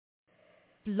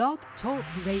Blog Talk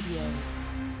Radio.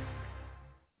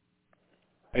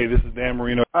 Hey, this is Dan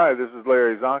Marino. Hi, this is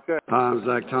Larry Zonka. Hi, I'm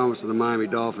Zach Thomas of the Miami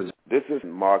Dolphins. This is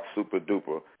Mark Super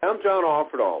Duper. I'm John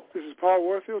Offerdahl. This is Paul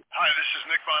Warfield. Hi, this is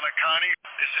Nick Bonacani.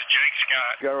 This is Jake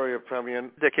Scott. Gary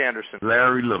Premian. Dick Anderson.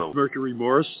 Larry Little. Mercury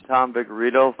Morris. Tom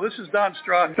Vigorito. This is Don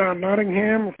Stroud. Don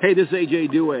Nottingham. Hey, this is A.J.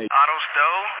 Dewey. Otto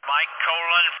Stowe. Mike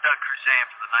Colon. Doug Cruzan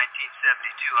from the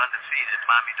 1972 undefeated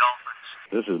Miami Dolphins.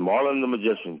 This is Marlon the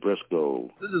Magician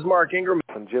Briscoe. This is Mark Ingram.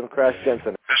 I'm Jim Crash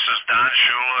Jensen. This is Don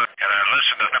Shula, and I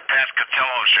listen to the Pat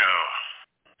Catello Show.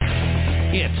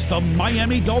 It's the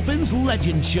Miami Dolphins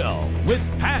Legend Show with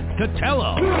Pat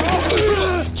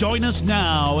Catello. Join us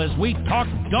now as we talk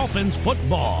Dolphins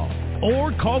football,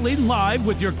 or call in live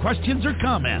with your questions or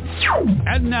comments.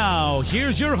 And now,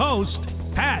 here's your host,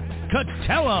 Pat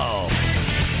Catello.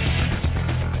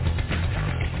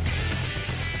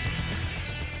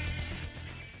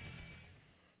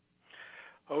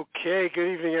 Okay,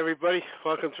 good evening, everybody.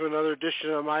 Welcome to another edition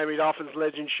of the Miami Dolphins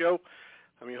Legend Show.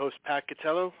 I'm your host, Pat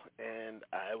Catello, and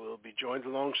I will be joined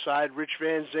alongside Rich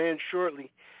Van Zandt shortly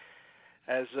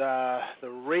as the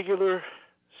regular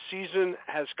season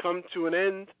has come to an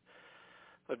end,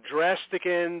 a drastic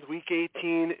end. Week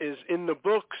 18 is in the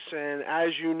books, and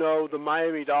as you know, the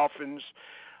Miami Dolphins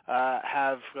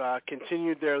have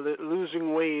continued their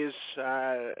losing ways,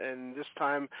 and this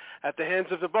time at the hands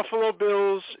of the Buffalo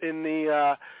Bills in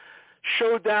the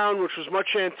showdown, which was much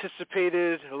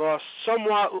anticipated. Lost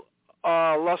somewhat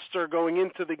luster going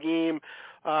into the game,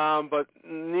 but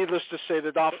needless to say,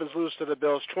 the Dolphins lose to the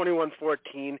Bills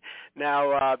 21-14,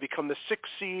 now become the 6th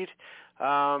seed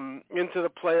into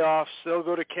the playoffs. They'll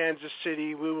go to Kansas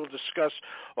City. We will discuss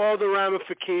all the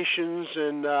ramifications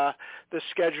and the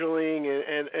scheduling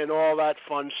and all that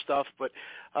fun stuff. But,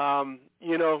 listen,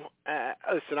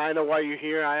 I know why you're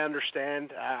here. I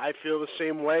understand. I feel the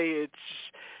same way. It's,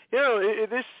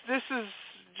 this is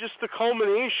just the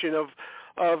culmination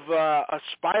of a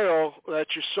spiral that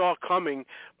you saw coming,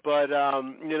 but,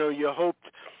 you hoped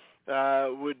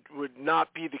would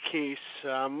not be the case.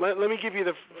 Let me give you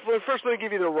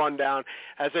the rundown,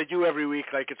 as I do every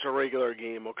week, like it's a regular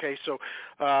game. Okay, so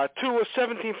Tua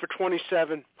 17 for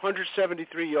 27,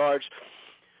 173 yards,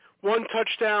 1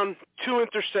 touchdown, 2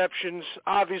 interceptions.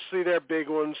 Obviously, they're big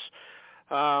ones.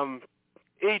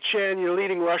 H.N., your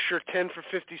leading rusher, 10 for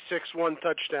 56, 1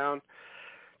 touchdown.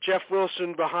 Jeff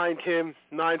Wilson behind him,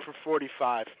 9 for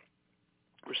 45.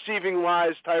 Receiving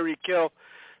wise, Tyreek Hill,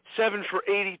 7 for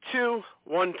 82,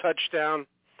 1 touchdown.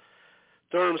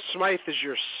 Durham Smythe is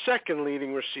your second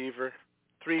leading receiver,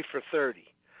 3 for 30.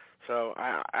 So,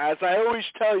 as I always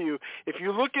tell you, if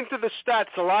you look into the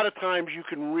stats, a lot of times you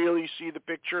can really see the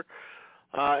picture,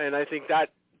 and I think that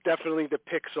definitely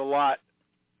depicts a lot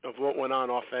of what went on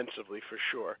offensively for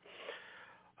sure.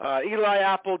 Eli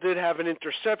Apple did have an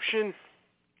interception,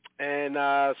 and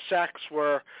sacks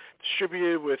were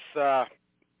distributed with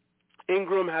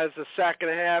Ingram has a sack and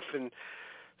a half, and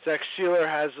Zach Sealer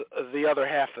has the other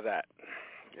half of that.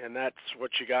 And that's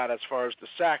what you got as far as the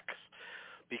sacks.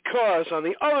 Because on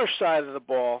the other side of the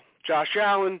ball, Josh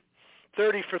Allen,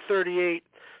 30 for 38,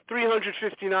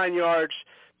 359 yards,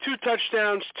 2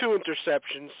 touchdowns, 2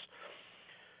 interceptions.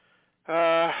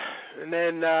 And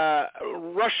then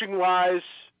rushing-wise,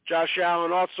 Josh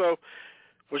Allen also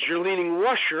was your leading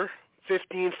rusher,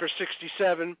 15 for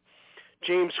 67.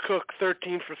 James Cook,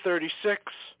 13 for 36.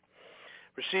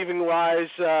 Receiving-wise,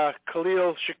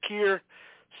 Khalil Shakir,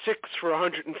 6 for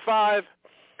 105.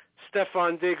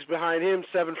 Stephon Diggs behind him,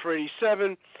 7 for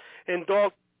 87. And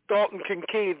Dalton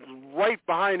Kincaid right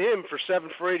behind him for 7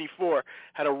 for 84.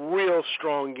 Had a real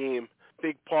strong game,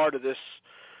 big part of this.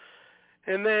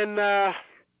 And then,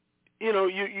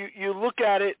 you look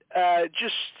at it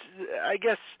just, I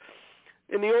guess,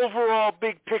 in the overall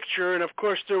big picture, and of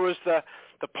course there was the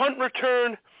punt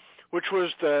return, which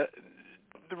was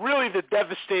really the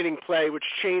devastating play, which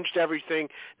changed everything,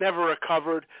 never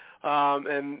recovered,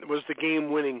 and was the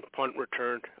game-winning punt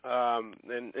return.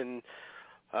 And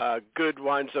Good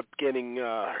winds up getting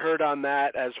hurt on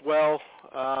that as well.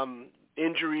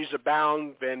 Injuries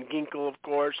abound. Van Ginkel, of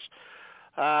course.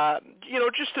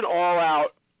 Just an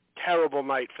all-out terrible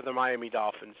night for the Miami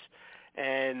Dolphins.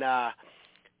 And,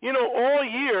 all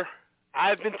year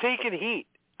I've been taking heat.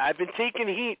 I've been taking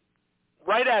heat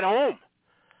right at home.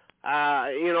 I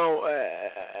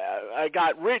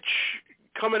got Rich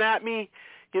coming at me,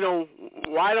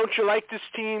 why don't you like this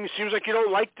team? It seems like you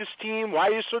don't like this team. Why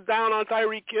are you so down on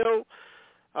Tyreek Hill?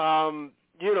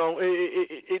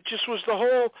 It just was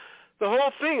the the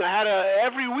whole thing. I had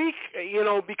every week,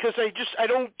 because I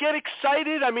don't get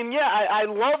excited. I mean, I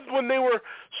loved when they were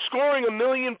scoring 1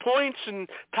 million points and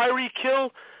Tyreek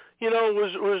Hill,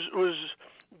 was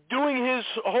doing his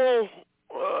whole,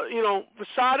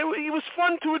 facade. He was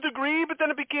fun to a degree, but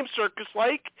then it became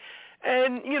circus-like.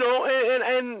 And,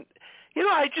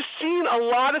 I just seen a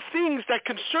lot of things that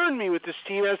concerned me with this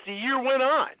team as the year went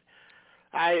on.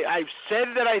 I've said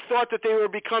that I thought that they were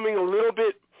becoming a little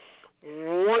bit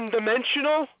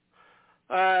one-dimensional.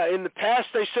 In the past,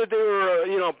 I said they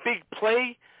were, big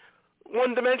play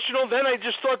one-dimensional. Then I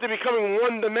just thought they're becoming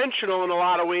one-dimensional in a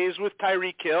lot of ways with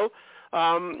Tyreek Hill.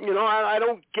 I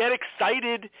don't get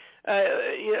excited,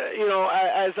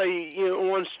 as I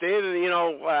once did.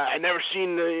 I never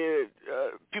seen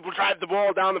people drive the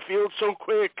ball down the field so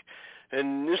quick,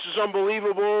 and this is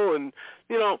unbelievable. And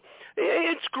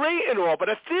it's great and all, but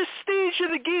at this stage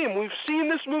of the game, we've seen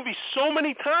this movie so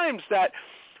many times that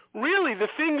really the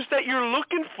things that you're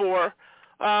looking for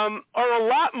are a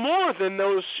lot more than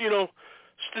those,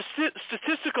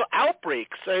 statistical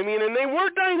outbreaks. I mean, and they were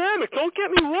dynamic. Don't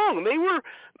get me wrong. They were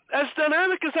as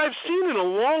dynamic as I've seen in a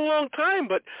long, long time.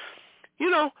 But,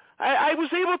 I was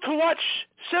able to watch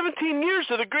 17 years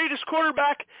of the greatest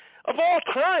quarterback of all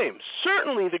time.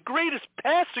 Certainly the greatest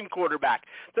passing quarterback.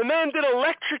 The man did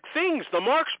electric things. The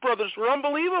Marx brothers were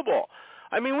unbelievable.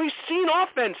 I mean, we've seen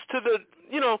offense to the,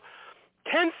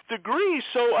 10th degree.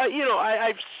 So,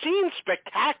 I've seen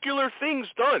spectacular things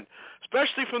done,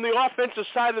 especially from the offensive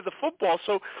side of the football.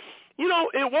 So,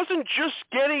 it wasn't just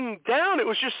getting down. It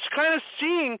was just kind of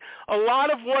seeing a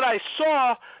lot of what I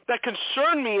saw that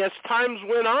concerned me as times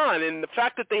went on, and the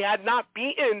fact that they had not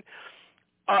beaten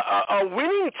a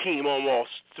winning team almost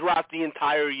throughout the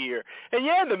entire year.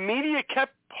 And, the media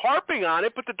kept harping on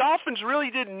it, but the Dolphins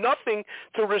really did nothing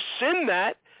to rescind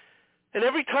that. And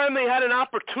every time they had an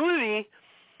opportunity,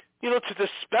 to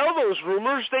dispel those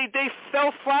rumors, they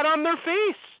fell flat on their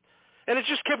face. And it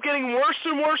just kept getting worse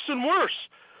and worse and worse.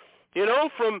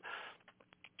 From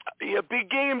big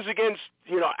games against,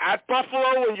 at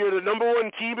Buffalo when you're the number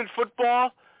one team in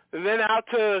football, and then out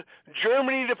to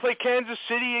Germany to play Kansas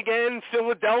City again,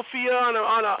 Philadelphia on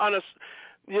a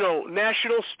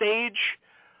national stage.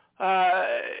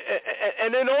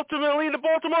 And then ultimately the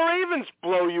Baltimore Ravens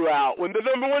blow you out when the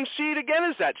number one seed again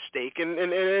is at stake. And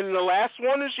the last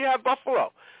one is you have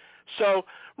Buffalo. So,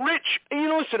 Rich,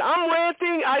 listen, I'm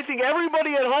ranting. I think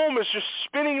everybody at home is just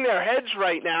spinning their heads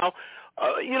right now.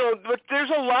 But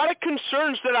there's a lot of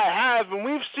concerns that I have, and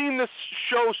we've seen this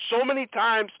show so many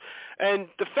times. And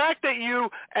the fact that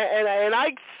and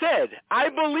I said, I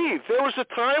believe there was a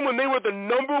time when they were the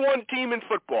number one team in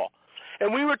football.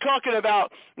 And we were talking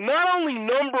about not only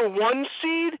number one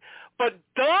seed, but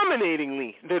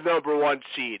dominatingly the number one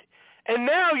seed. And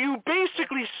now you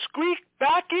basically squeak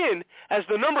back in as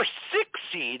the number 6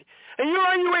 seed, and you're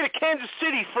on your way to Kansas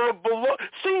City for a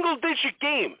single-digit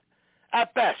game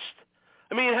at best.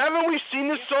 I mean, haven't we seen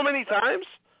this so many times?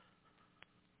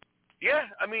 Yeah,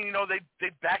 I mean, they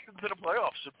backed into the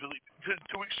playoffs. 2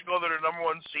 weeks ago, they're the number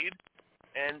one seed,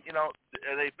 and,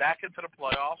 they back into the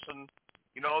playoffs, and,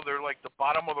 they're like the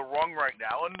bottom of the rung right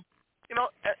now. And,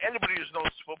 anybody who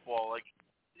knows football, like,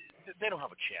 they don't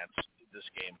have a chance in this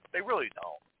game. They really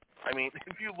don't. I mean,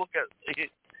 if you look at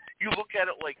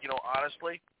it, like,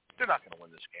 honestly, they're not going to win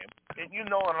this game. And you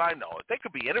know it and I know it. They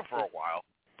could be in it for a while,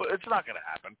 but it's not going to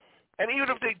happen. And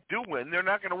even if they do win, they're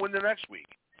not going to win the next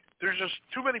week. There's just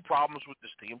too many problems with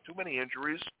this team, too many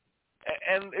injuries,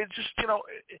 and it's just,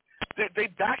 they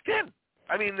backed in.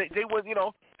 I mean, they went,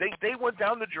 they went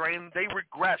down the drain. They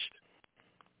regressed.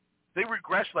 They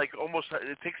regressed like almost.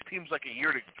 It takes teams like a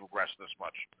year to regress this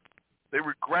much. They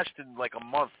regressed in like a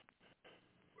month,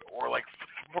 or like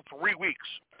for 3 weeks.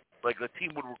 Like the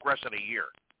team would regress in a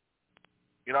year.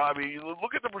 I mean, you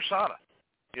look at the persona,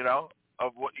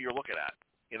 of what you're looking at.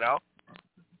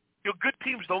 Good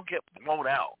teams don't get blown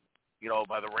out,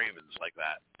 by the Ravens like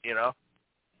that.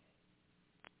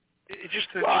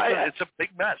 It's a big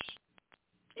mess.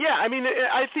 Yeah, I mean,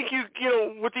 I think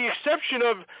with the exception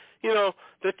of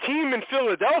the team in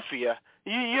Philadelphia,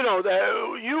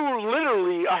 you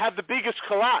literally have the biggest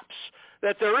collapse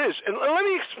that there is. And let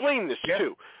me explain this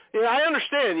too. I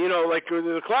understand, like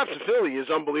the collapse of Philly is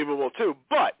unbelievable too,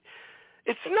 but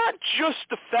it's not just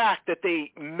the fact that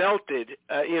they melted,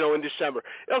 in December.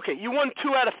 Okay, you won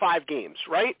 2 out of 5 games,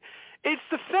 right? It's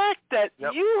the fact that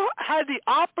you had the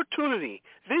opportunity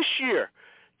this year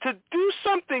to do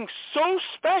something so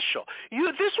special.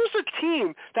 This was a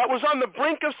team that was on the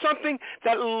brink of something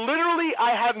that literally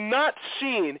I have not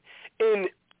seen in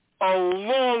a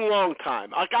long, long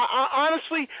time. Like I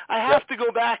honestly, I have to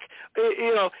go back.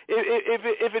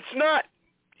 If it's not,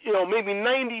 maybe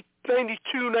 90,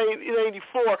 92,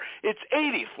 94, it's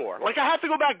 84. Like I have to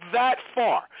go back that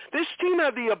far. This team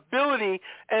had the ability,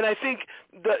 and I think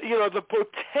the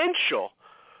potential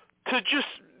to just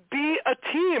be a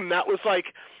team that was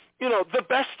like, the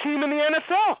best team in the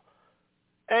NFL.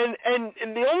 And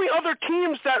the only other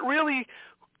teams that really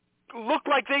looked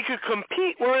like they could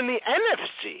compete were in the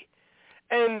NFC.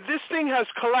 And this thing has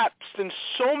collapsed in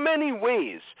so many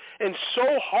ways and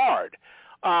so hard.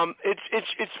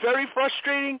 It's very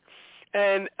frustrating,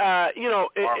 and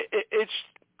it's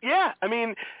I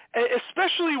mean,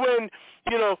 especially when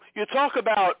you talk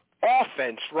about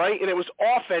offense, right? And it was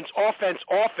offense,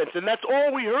 and that's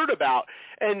all we heard about.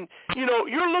 And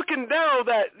you're looking now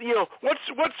that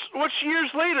what's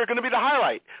years later going to be the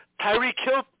highlight? Tyreek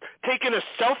Hill taking a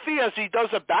selfie as he does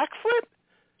a backflip.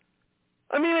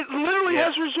 I mean, it literally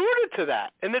has resorted to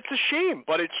that, and it's a shame,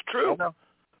 but it's true.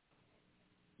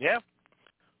 Yeah.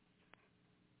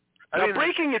 Now,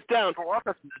 breaking it down, for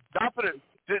offense,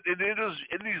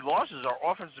 in these losses,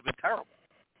 our offense has been terrible.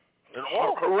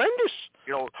 Horrendous.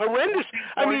 Horrendous.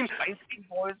 I mean, 19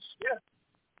 points. Yeah.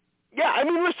 Yeah. I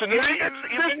mean, listen. Even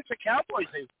against the Cowboys,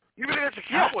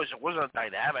 it wasn't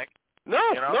dynamic.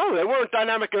 No, they weren't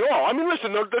dynamic at all. I mean,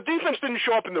 listen. The defense didn't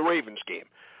show up in the Ravens game,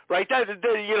 right? So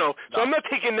I'm not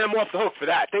taking them off the hook for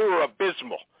that. They were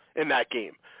abysmal in that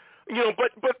game.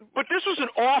 But this was an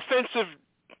offensive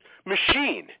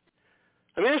machine.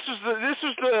 I mean, this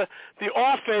is the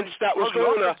offense that was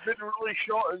going to.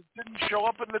 Didn't show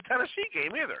up in the Tennessee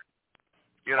game either.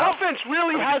 Offense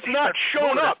really has not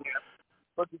shown up.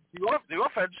 But the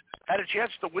offense had a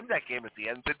chance to win that game at the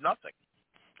end, did nothing.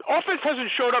 Offense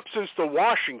hasn't showed up since the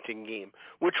Washington game,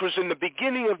 which was in the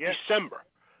beginning of December.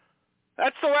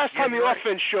 That's the last time the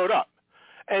offense showed up.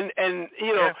 And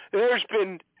there's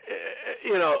been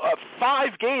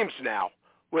 5 games now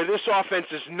where this offense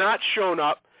has not shown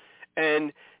up.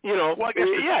 And I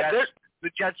guess the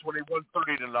Jets when they won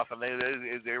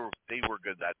 30-0, they were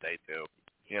good that day too.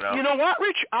 You know what,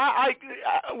 Rich?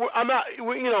 I'm not.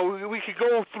 We could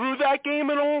go through that game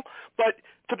and all, but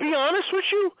to be honest with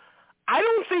you, I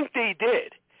don't think they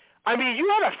did. I mean, you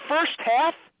had a first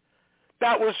half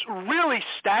that was really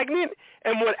stagnant,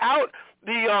 and without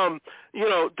the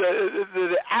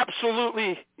the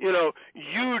absolutely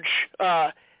huge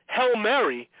Hail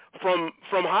Mary from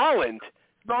Holland.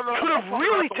 Could have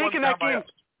really taken that game.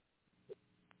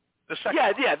 The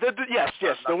second yes.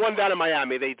 The one down in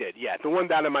Miami, they did. Yeah, the one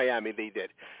down in Miami, they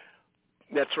did.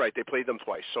 That's right. They played them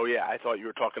twice. So, yeah, I thought you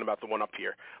were talking about the one up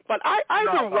here. But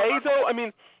either way, though, I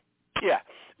mean,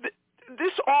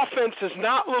 this offense has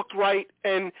not looked right.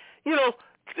 And,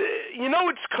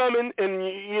 it's coming, and,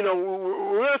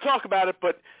 we're going to talk about it.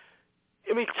 But,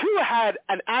 I mean, Tua had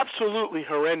an absolutely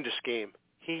horrendous game.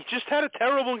 He just had a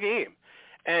terrible game.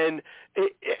 And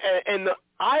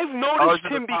I've noticed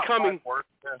him becoming.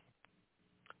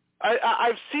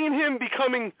 I've seen him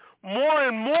becoming more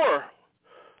and more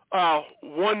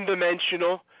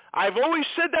one-dimensional. I've always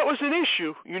said that was an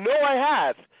issue. I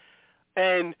have.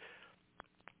 And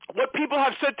what people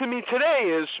have said to me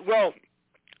today is, well,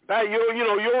 that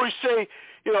you always say,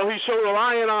 he's so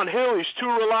reliant on Hill. He's too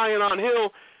reliant on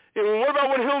Hill. What about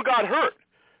when Hill got hurt?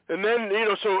 And then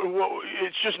so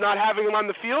it's just not having him on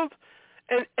the field.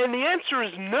 And the answer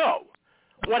is no.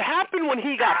 What happened when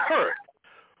he got hurt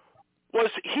was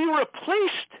he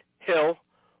replaced Hill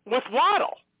with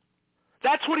Waddle.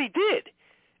 That's what he did.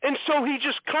 And so he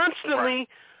just constantly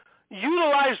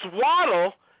utilized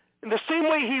Waddle in the same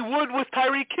way he would with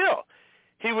Tyreek Hill.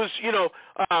 He was,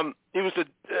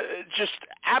 just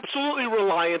absolutely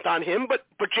reliant on him. But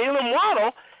Jalen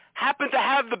Waddle happened to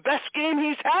have the best game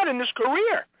he's had in his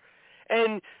career.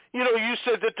 And you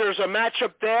said that there's a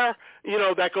matchup there,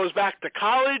 that goes back to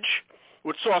college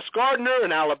with Sauce Gardner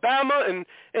in Alabama, and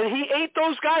he ate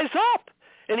those guys up,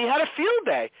 and he had a field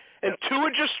day. And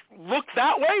Tua just looked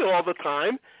that way all the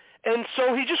time, and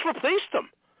so he just replaced them.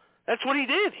 That's what he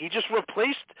did. He just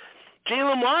replaced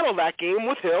Jalen Waddle that game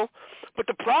with Hill. But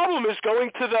the problem is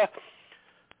going to the,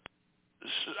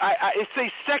 I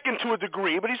say second to a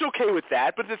degree, but he's okay with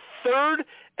that. But the third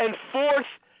and fourth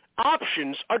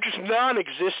options are just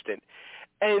non-existent.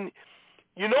 And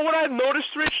you know what I've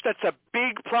noticed, Rich, that's a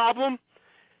big problem?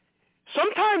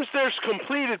 Sometimes there's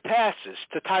completed passes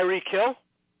to Tyreek Hill,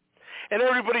 and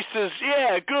everybody says,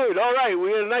 yeah, good, all right,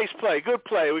 we had a nice play, good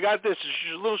play, we got this. It's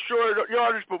just a little short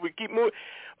yardage, but we keep moving.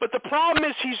 But the problem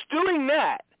is he's doing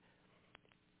that,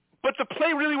 but the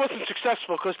play really wasn't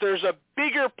successful because there's a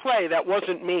bigger play that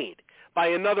wasn't made by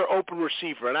another open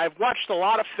receiver. And I've watched a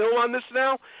lot of film on this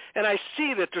now, and I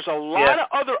see that there's a lot of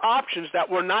other options that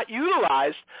were not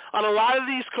utilized on a lot of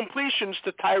these completions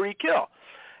to Tyreek Hill.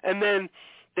 And then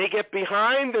they get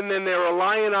behind, and then they're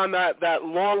relying on that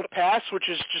long pass, which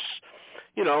is just,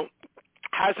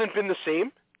 hasn't been the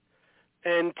same.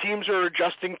 And teams are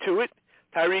adjusting to it.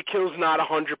 Tyreek Hill's not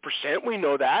 100%. We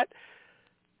know that.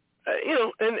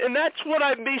 And that's what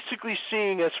I'm basically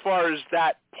seeing as far as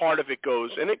that part of it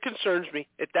goes. And it concerns me.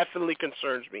 It definitely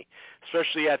concerns me,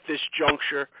 especially at this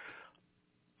juncture.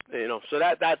 So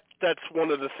that's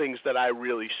one of the things that I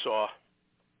really saw.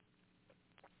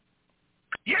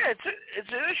 Yeah, it's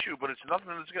an issue, but it's nothing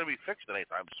that's going to be fixed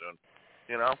anytime soon,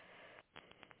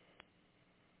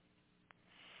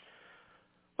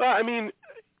 Well, I mean,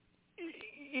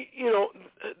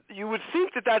 you would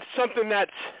think that that's something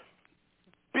that's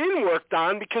been worked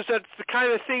on because that's the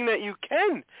kind of thing that you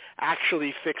can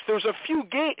actually fix. There was a few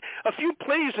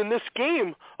plays in this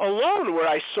game alone where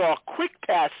I saw quick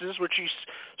passes, which he's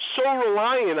so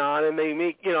reliant on, and they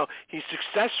make, he's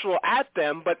successful at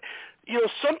them, but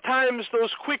sometimes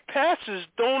those quick passes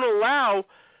don't allow,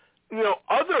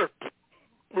 other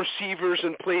receivers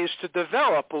and plays to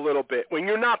develop a little bit when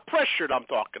you're not pressured, I'm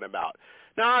talking about.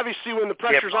 Now, obviously, when the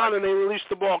pressure's on and they release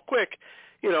the ball quick,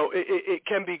 it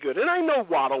can be good. And I know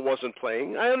Waddle wasn't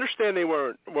playing. I understand they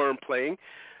weren't playing,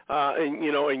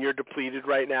 and you're depleted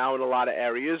right now in a lot of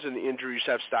areas, and the injuries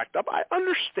have stacked up. I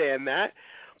understand that,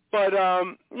 but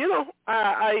I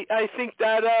think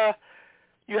that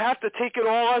you have to take it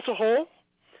all as a whole,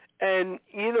 and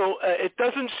it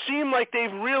doesn't seem like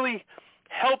they've really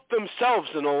helped themselves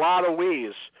in a lot of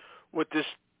ways with this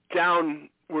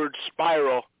downward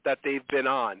spiral that they've been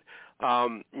on,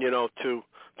 to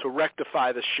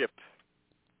rectify the ship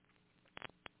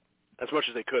as much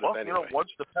as they could have anyway.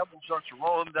 Once the pebble starts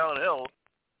rolling downhill,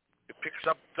 it picks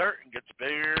up dirt and gets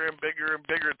bigger and bigger and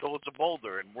bigger until it's a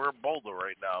boulder, and we're a boulder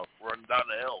right now running down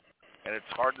the hill, and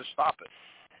it's hard to stop it.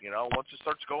 Once it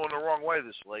starts going the wrong way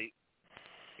this late,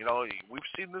 we've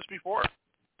seen this before.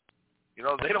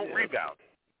 They don't rebound.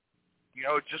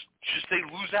 Just they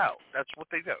lose out. That's what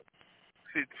they do.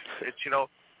 It's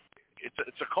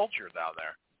a culture down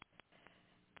there.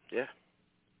 Yeah,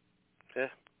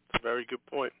 it's a very good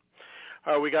point.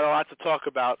 All right, we got a lot to talk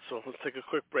about, so let's take a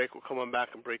quick break. We'll come on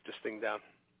back and break this thing down.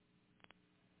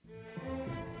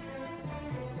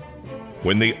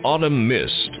 When the autumn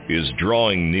mist is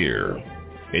drawing near,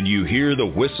 and you hear the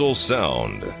whistle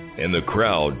sound and the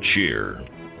crowd cheer,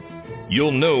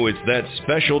 you'll know it's that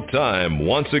special time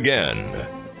once again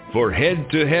for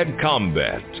head-to-head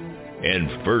combat and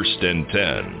 1st and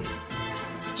 10.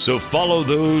 So follow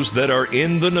those that are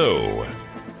in the know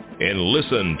and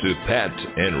listen to Pat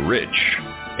and Rich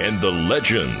and the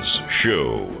Legends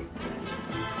Show.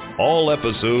 All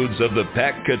episodes of the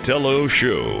Pat Catello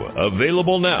Show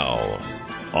available now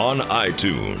on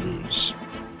iTunes.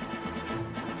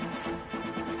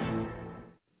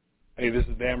 Hey, this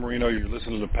is Dan Marino. You're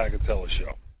listening to the Pat Catello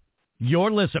Show.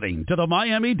 You're listening to the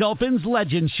Miami Dolphins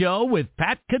Legends Show with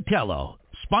Pat Catello.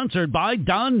 Sponsored by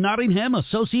Don Nottingham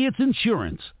Associates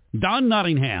Insurance. Don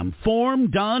Nottingham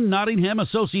formed Don Nottingham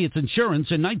Associates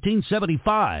Insurance in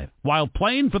 1975 while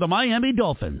playing for the Miami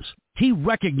Dolphins. He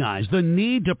recognized the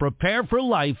need to prepare for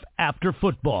life after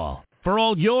football. For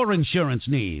all your insurance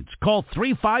needs, call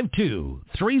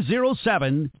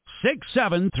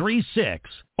 352-307-6736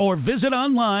 or visit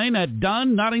online at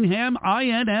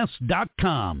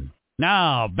donnottinghamins.com.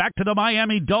 Now, back to the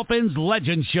Miami Dolphins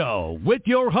Legend Show with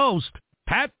your host,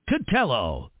 Pat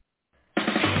Catello.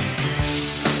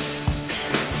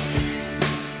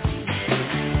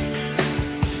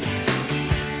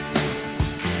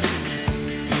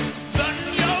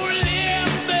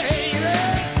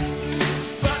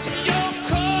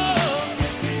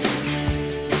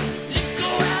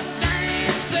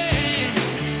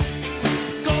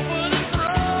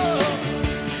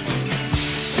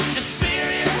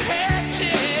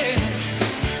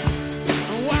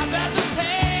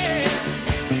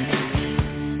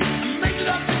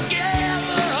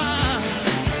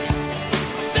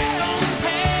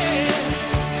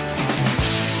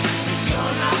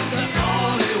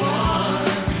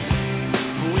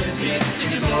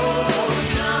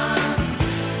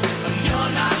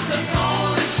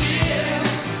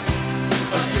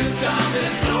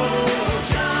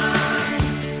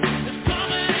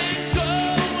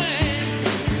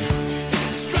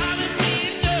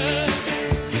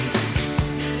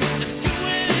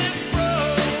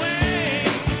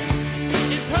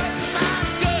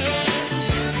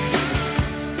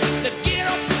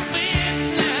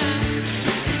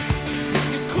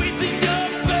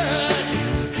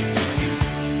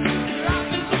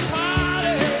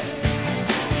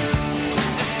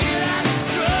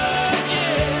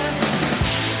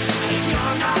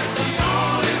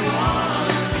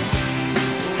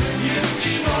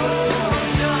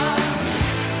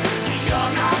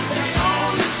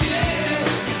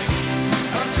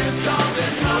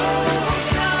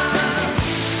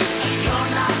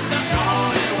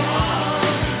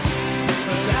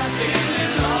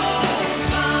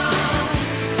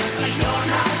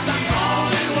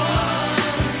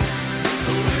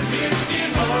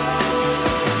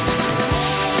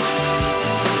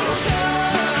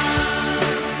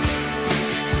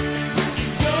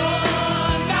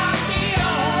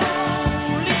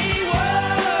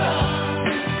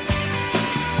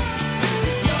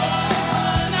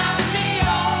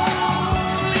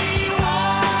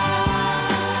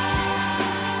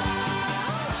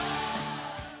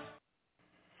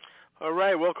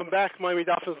 welcome back, Miami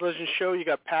Dolphins Legends Show. You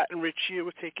got Pat and Rich here.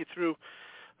 We'll take you through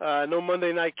no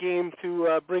Monday night game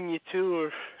to bring you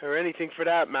to or anything for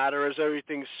that matter, as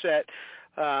everything's set.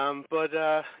 But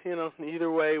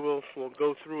either way, we'll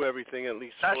go through everything at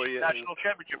least for you. National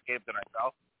championship game tonight,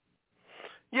 Al.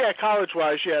 Yeah,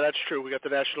 college-wise, yeah, that's true. We got the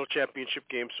national championship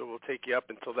game, so we'll take you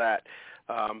up until that.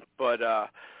 But as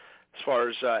far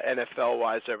as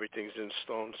NFL-wise, everything's in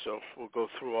stone, so we'll go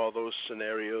through all those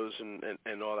scenarios and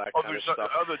all that kind of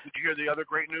stuff. Did you hear the other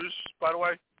great news, by the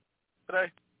way, today?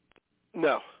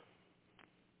 No.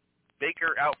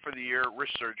 Baker out for the year,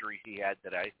 wrist surgery he had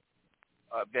today.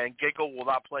 Van Ginkel will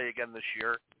not play again this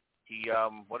year. He,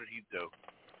 what did he do?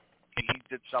 He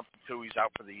did something, too. He's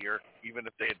out for the year, even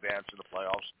if they advance in the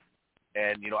playoffs.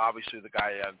 And, obviously the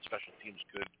guy on special teams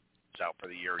is out for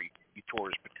the year. He tore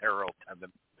his patella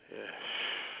tendon. Yeah.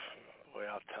 Boy,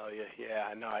 I'll tell you. Yeah,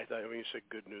 I know. I thought when you said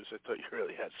good news, I thought you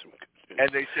really had some good news. And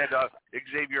they said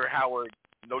Xavier Howard,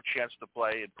 no chance to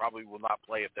play, and probably will not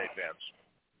play if they advance.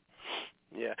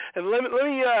 Yeah, and let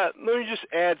me just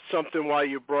add something while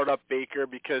you brought up Baker,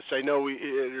 because I know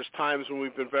there's times when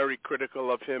we've been very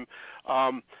critical of him.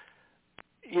 Coming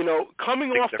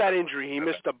off that injury, he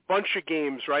missed a bunch of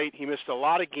games, right? He missed a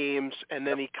lot of games, and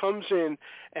then he comes in,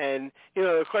 and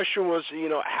the question was,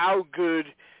 how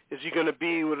good is he going to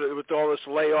be with all this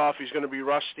layoff? He's going to be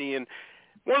rusty, and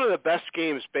one of the best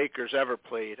games Baker's ever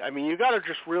played. I mean, you got to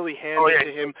just really hand it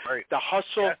to him. Right. The hustle.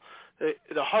 Yeah.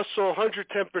 The hustle,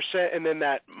 110%, and then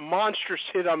that monstrous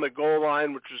hit on the goal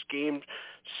line, which was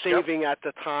game-saving at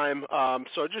the time.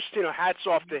 So just, hats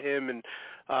off to him. And,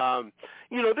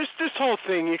 this whole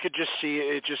thing, you could just see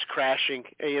it just crashing,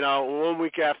 one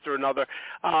week after another.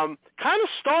 Kind of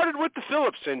started with the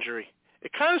Phillips injury.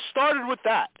 It kind of started with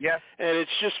that. Yeah. And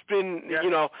it's just been,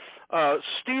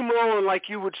 steamrolling, like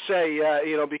you would say,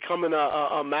 becoming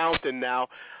a mountain now.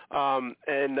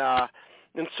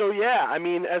 And so, yeah, I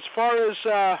mean, as far as,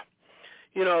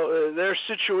 their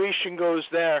situation goes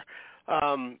there,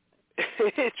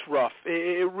 it's rough.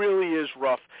 It really is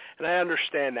rough, and I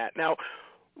understand that. Now,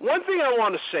 one thing I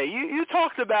want to say, you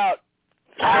talked about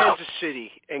Kansas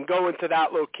City and going to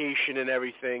that location and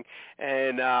everything,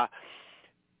 and,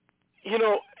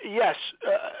 yes,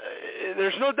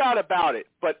 there's no doubt about it,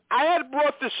 but I had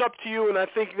brought this up to you, and I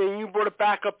think then you brought it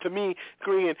back up to me,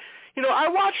 agreeing. I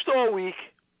watched all week.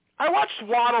 I watched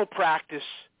Waddle practice,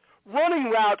 running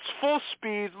routes, full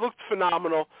speed, looked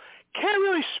phenomenal. Can't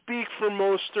really speak for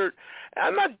Mostert.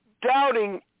 I'm not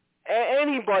doubting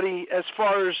anybody as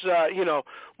far as,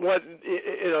 what,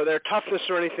 their toughness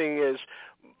or anything is.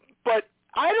 But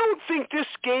I don't think this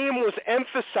game was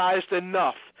emphasized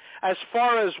enough as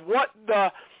far as what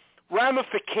the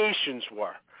ramifications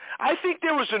were. I think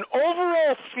there was an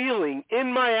overall feeling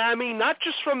in Miami, not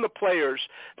just from the players,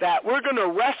 that we're going to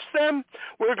rest them,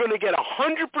 we're going to get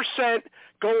 100%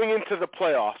 going into the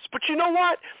playoffs. But you know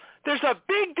what? There's a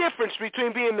big difference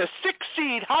between being the 6th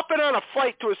seed, hopping on a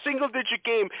flight to a single-digit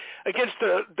game against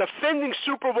the defending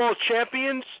Super Bowl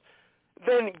champions,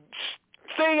 than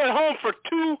staying at home for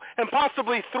 2 and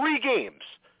possibly 3 games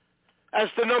as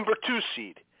the number 2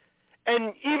 seed.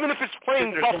 And even if it's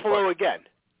playing Buffalo again.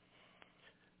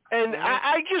 And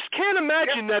I just can't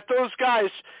imagine that those guys,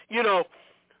 listen,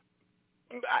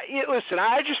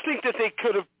 I just think that they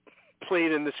could have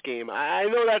played in this game. I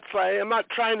know that's, I'm not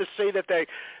trying to say that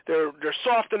they're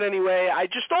soft in any way. I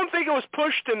just don't think it was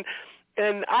pushed, and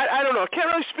I don't know. I can't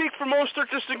really speak for Mostert.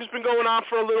 This thing's been going on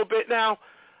for a little bit now.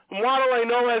 Waddle, I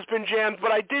know, has been jammed,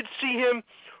 but I did see him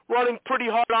running pretty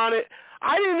hard on it.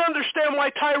 I didn't understand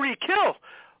why Tyreek Hill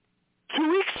 2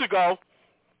 weeks ago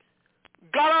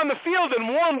got on the field and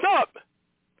warmed up,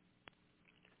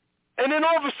 and then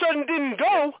all of a sudden didn't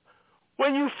go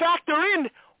when you factor in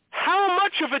how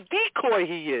much of a decoy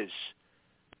he is.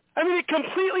 I mean, it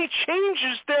completely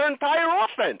changes their entire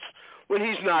offense when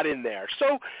he's not in there.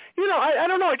 So, I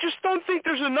don't know. I just don't think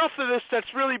there's enough of this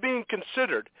that's really being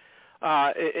considered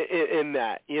in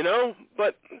that,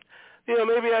 But,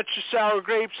 maybe that's just sour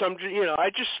grapes. I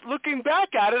just, looking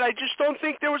back at it, I just don't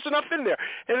think there was enough in there.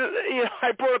 And,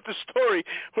 I brought up the story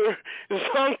where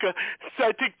Zonka,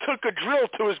 I think, took a drill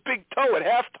to his big toe at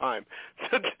halftime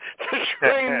to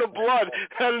drain the blood,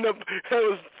 and it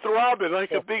was throbbing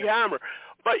like a big hammer.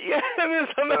 But, I'm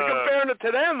not comparing it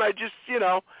to them. I just,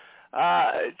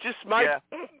 just my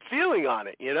feeling on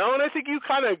it, And I think you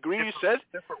kind of agree, you said.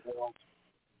 Different world.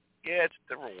 Yeah, it's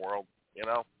a different world,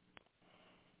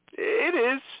 It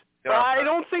is, but I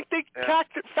don't think they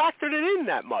factored it in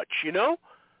that much,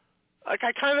 Like,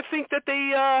 I kind of think that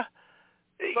they, I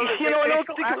don't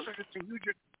think it's a huge.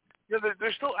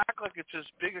 They still act like it's this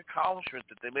big accomplishment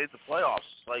that they made the playoffs.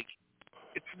 Like,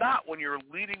 it's not when you're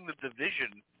leading the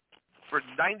division for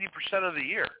 90% of the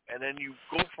year, and then you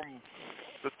go from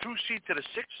the 2 seed to the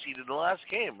 6 seed in the last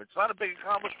game. It's not a big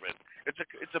accomplishment.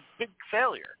 It's a big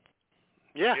failure.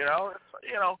 Yeah.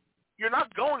 You're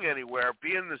not going anywhere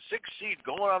being the 6th seed,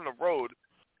 going on the road.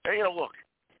 And, look,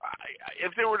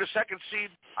 if they were the 2nd seed,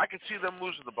 I could see them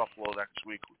losing to Buffalo next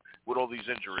week with all these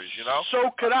injuries,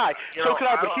 So could I.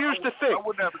 But here's the thing. I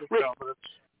wouldn't have it down, but it's,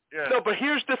 yeah. No, but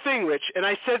here's the thing, Rich, and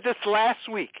I said this last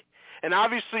week, and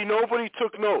obviously nobody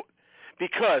took note,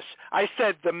 because I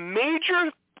said the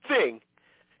major thing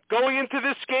going into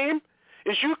this game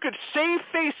is you could save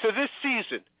face of this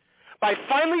season by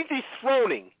finally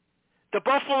dethroning the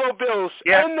Buffalo Bills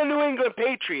and the New England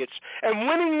Patriots and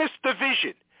winning this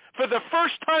division. For the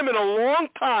first time in a long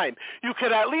time, you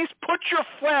could at least put your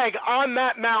flag on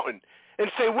that mountain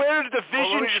and say, we're the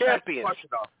division champions.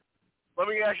 Let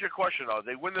me ask you a question, though.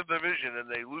 They win the division and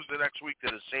they lose the next week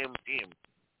to the same team.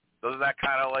 Doesn't that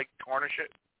kind of, tarnish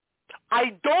it?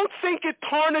 I don't think it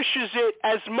tarnishes it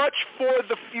as much for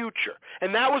the future,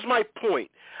 and that was my point.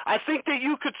 I think that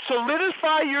you could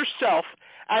solidify yourself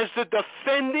as the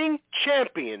defending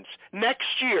champions next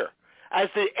year, as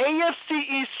the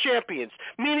AFC East champions,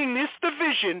 meaning this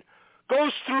division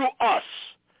goes through us,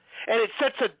 and it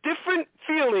sets a different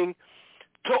feeling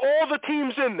to all the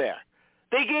teams in there.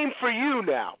 They game for you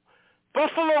now.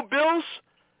 Buffalo Bills,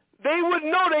 they would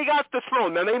know they got the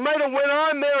throne. Now, they might have went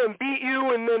on there and beat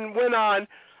you and then went on,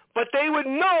 but they would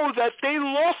know that they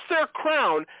lost their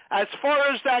crown as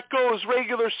far as that goes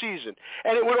regular season.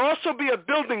 And it would also be a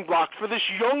building block for this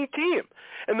young team.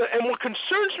 And what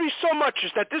concerns me so much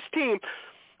is that this team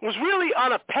was really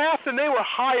on a path, and they were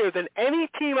higher than any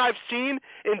team I've seen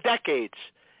in decades.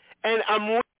 And I'm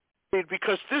worried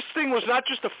because this thing was not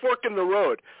just a fork in the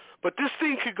road, but this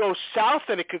thing could go south,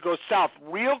 and it could go south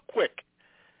real quick.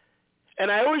 And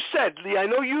I always said, Lee, I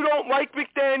know you don't like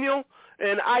McDaniel,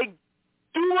 and I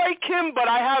do like him, but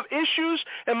I have issues,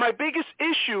 and my biggest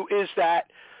issue is that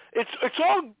it's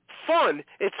all fun.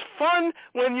 It's fun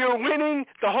when you're winning.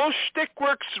 The whole shtick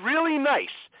works really nice.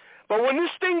 But when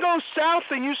this thing goes south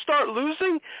and you start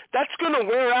losing, that's going to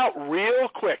wear out real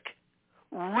quick.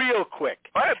 Real quick.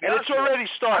 And it's already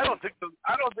started.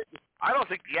 I don't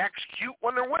think the act's cute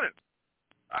when they're winning.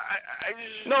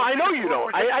 I know you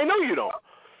don't. I know you don't.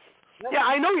 Yeah,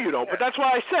 I know you don't, but that's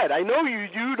why I said I know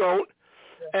you don't,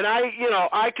 and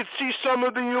I could see some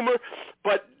of the humor,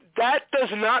 but that does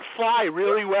not fly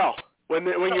really well when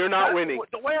you're not winning.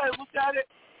 The way I look at it,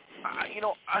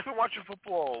 I've been watching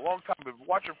football a long time. I've been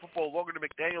watching football longer than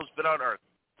McDaniel's been on earth,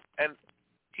 and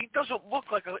he doesn't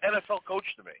look like an NFL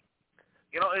coach to me.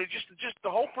 It's just the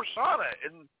whole persona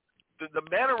and the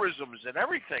mannerisms and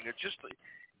everything. It's just.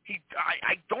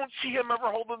 I don't see him ever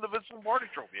holding the Vince Lombardi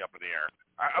trophy up in the air.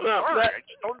 I'm sorry, I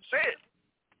just don't see it.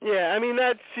 Yeah, I mean,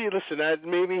 listen, that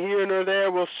maybe here nor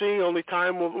there, we'll see. Only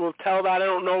time will tell that. I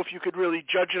don't know if you could really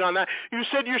judge it on that. You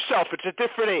said yourself, it's a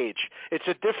different age. It's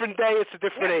a different day. It's a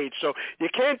different age. So you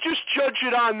can't just judge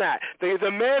it on that.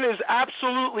 The man is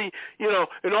absolutely,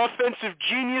 an offensive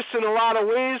genius in a lot of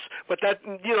ways, but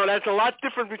that's a lot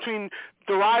different between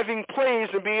deriving plays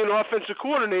and being an offensive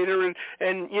coordinator and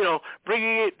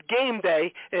bringing it game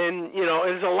day, and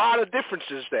there's a lot of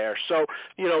differences there. So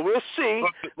we'll see.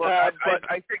 I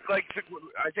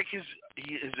think his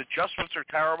adjustments are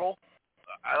terrible.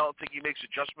 I don't think he makes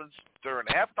adjustments during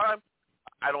halftime.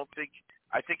 I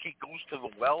think he goes to the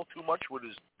well too much with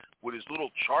his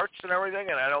little charts and everything,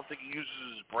 and I don't think he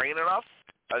uses his brain enough.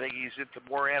 I think he's into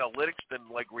more analytics than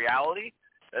reality.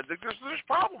 And there's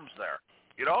problems there.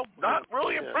 Not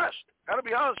really impressed. Gotta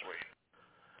be honest with you.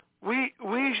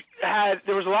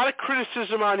 There was a lot of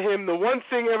criticism on him. The one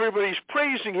thing everybody's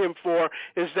praising him for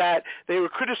is that they were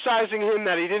criticizing him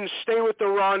that he didn't stay with the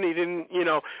run. He didn't,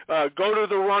 go to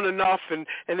the run enough. And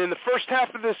in the first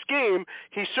half of this game,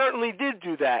 he certainly did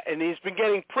do that. And he's been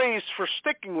getting praised for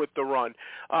sticking with the run.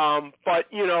 But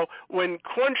when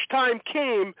crunch time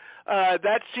came,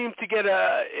 that seemed to get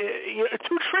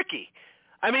too tricky.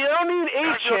 I mean, I don't need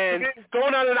Achane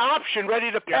going on an option ready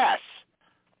to pass.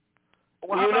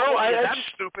 Well, that's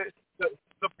stupid. The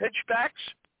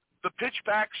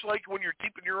pitchbacks, like when you're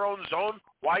deep in your own zone,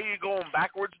 why are you going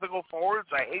backwards to go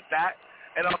forwards? I hate that.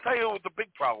 And I'll tell you what the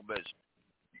big problem is.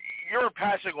 You're a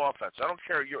passing offense. I don't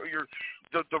care.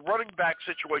 The running back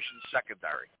situation is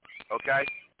secondary, okay?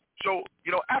 So,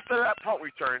 after that punt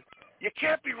return, you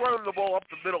can't be running the ball up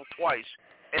the middle twice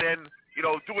and then,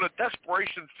 doing a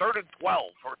desperation 3rd and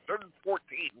 12 or 3rd and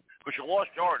 14 because you lost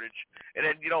yardage, and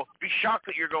then, be shocked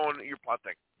that you're punting,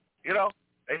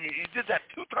 And you did that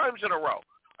 2 times in a row.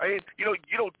 I mean, do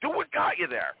what got you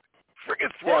there.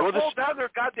 Friggin' throw the ball down their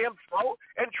goddamn throat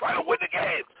and try to win the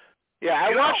game. Yeah,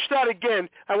 I watched that again.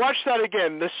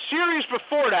 The series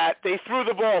before that, they threw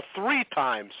the ball 3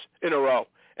 times in a row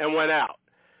and went out.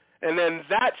 And then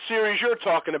that series you're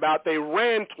talking about, they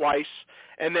ran twice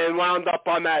and then wound up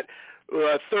on that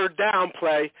third down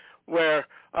play where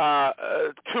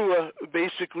Tua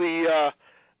basically it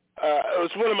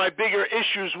was one of my bigger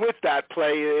issues with that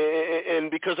play,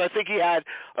 and because I think he had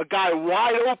a guy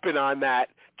wide open on that,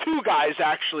 2 guys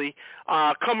actually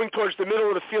coming towards the middle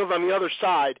of the field on the other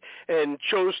side, and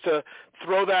chose to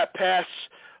throw that pass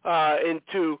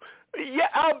into,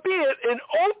 albeit an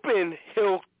open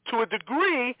Hill to a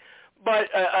degree, but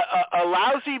a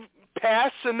lousy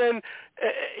pass, and then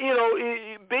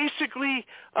basically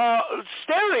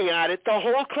staring at it the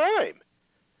whole time.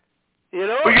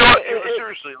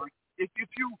 Seriously, like if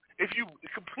you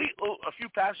complete a few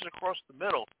passes across the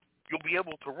middle, you'll be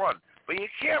able to run. But you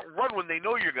can't run when they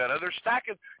know you're gonna. They're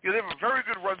stacking. They have a very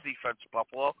good run defense,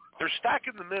 Buffalo. They're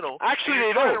stacking the middle. Actually,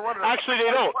 they don't.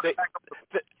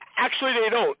 They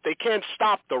don't. They can't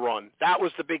stop the run. That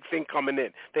was the big thing coming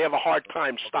in. They have a hard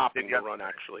time stopping the run,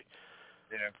 actually.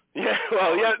 Yeah.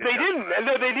 Well, they didn't.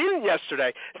 No, they didn't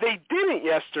yesterday. They didn't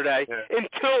yesterday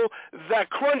until that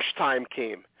crunch time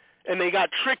came. And they got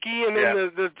tricky, and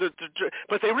then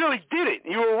but they really did it.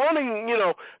 You were running,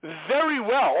 very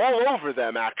well all over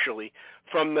them actually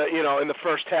from the, in the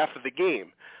first half of the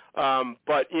game.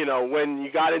 But when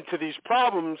you got into these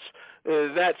problems,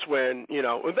 that's when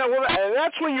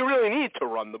that's when you really need to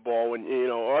run the ball, when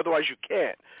or otherwise you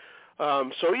can't.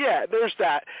 So yeah, there's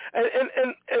that,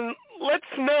 and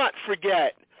let's not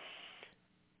forget,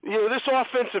 this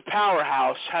offensive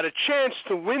powerhouse had a chance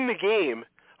to win the game,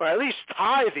 or at least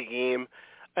tie the game,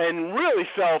 and really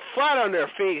fell flat on their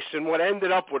face in what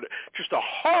ended up with just a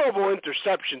horrible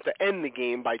interception to end the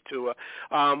game by Tua.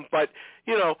 But,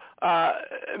 there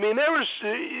was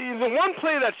the one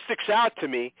play that sticks out to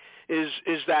me is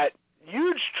that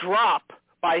huge drop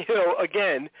by Hill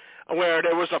again, where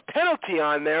there was a penalty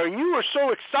on there, and you were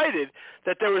so excited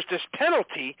that there was this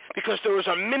penalty because there was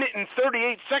 1 minute and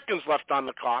 38 seconds left on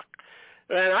the clock,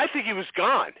 and I think he was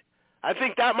gone. I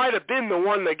think that might have been the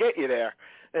one to get you there.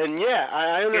 And,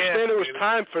 I understand it was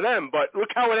time for them, but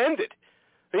look how it ended.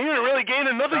 They didn't really gain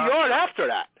another yard after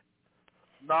that.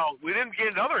 No, we didn't gain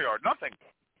another yard, nothing.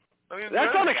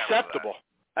 That's unacceptable.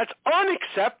 That's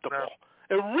unacceptable.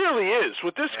 No. It really is.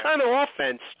 With this kind of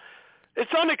offense,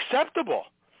 it's unacceptable.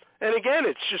 And, again,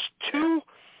 it's just too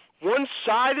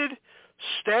one-sided,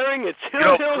 staring. It's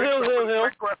Hill.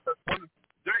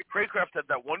 Craycraft had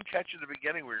that one catch in the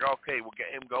beginning where you're okay, we'll get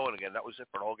him going again. That was it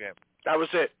for the whole game. That was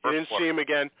it. You didn't see him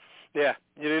again. Yeah,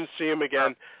 you didn't see him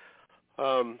again.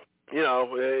 You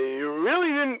really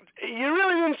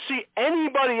didn't see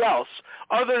anybody else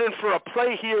other than for a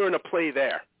play here and a play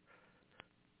there.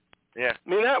 Yeah.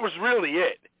 That was really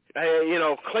it.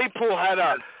 Claypool had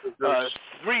a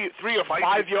 3 or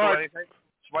 5 yard.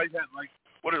 Smythe had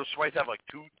Smythe have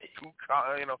two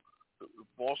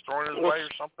balls thrown his way or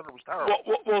something? It was terrible.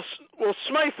 Well,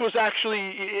 Smythe was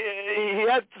actually, he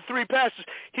had 3 passes.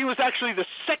 He was actually the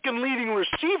second leading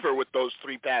receiver with those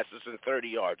 3 passes and 30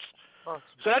 yards. So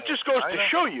that just goes to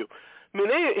show you. He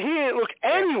didn't look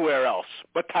anywhere else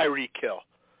but Tyreek Hill.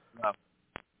 No.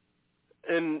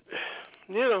 And,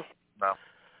 No.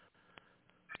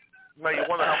 No, you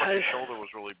wonder how much his shoulder was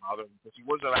really bothering him, because he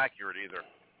wasn't accurate either,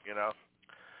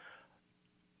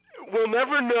 We'll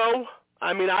never know.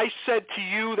 I said to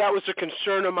you that was a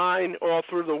concern of mine all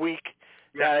through the week,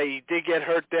 that he did get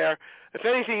hurt there. If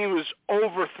anything, he was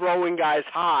overthrowing guys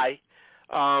high.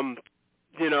 Every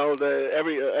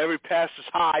pass is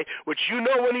high, which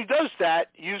when he does that,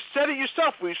 you said it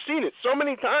yourself. We've seen it so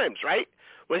many times, right?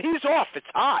 When he's off, it's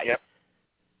high. Yep.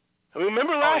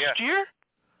 Remember last year?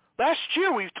 Last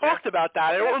year we've talked about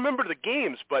that. I don't remember the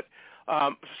games, but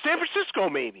San Francisco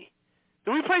maybe.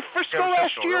 Did we play Frisco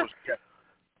last year?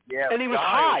 Yeah, and he was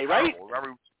high, right?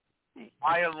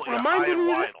 Reminded me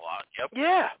a lot. Yep.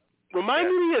 Yeah,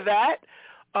 reminded me of that.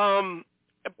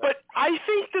 But I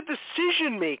think the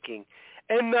decision making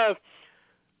and the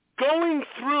going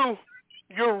through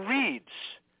your reads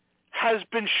has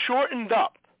been shortened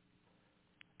up,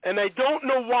 and I don't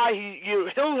know why.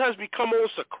 Hill has become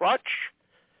almost a crutch,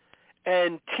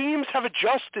 and teams have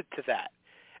adjusted to that,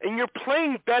 and you're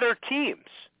playing better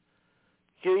teams.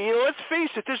 Let's face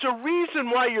it, there's a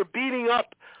reason why you're beating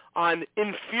up on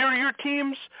inferior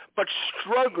teams but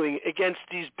struggling against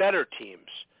these better teams.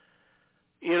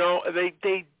 They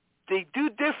do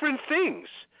different things.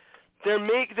 They're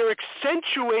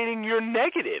accentuating your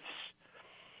negatives.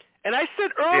 And I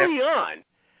said early on,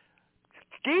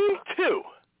 game 2,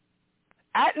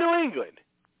 at New England,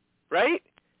 right?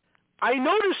 I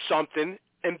noticed something,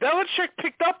 and Belichick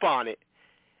picked up on it,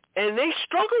 and they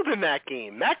struggled in that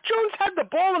game. Mac Jones had the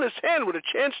ball in his hand with a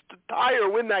chance to tie or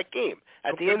win that game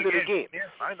at the end of the game. Yeah,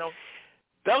 I know.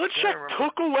 Belichick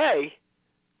took away,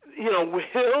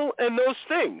 Hill and those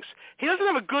things. He doesn't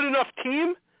have a good enough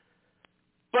team,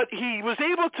 but he was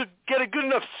able to get a good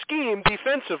enough scheme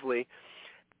defensively,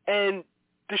 and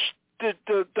the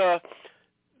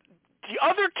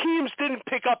other teams didn't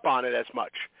pick up on it as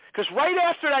much. Because right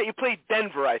after that, you played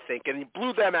Denver, I think, and you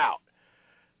blew them out,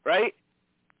 right?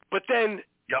 But then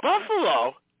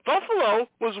Buffalo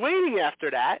was waiting after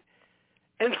that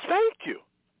and spanked you.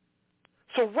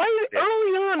 So early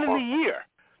on in the year,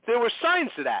 there were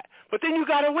signs of that. But then you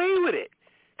got away with it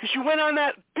because you went on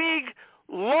that big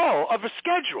lull of a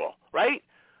schedule, right?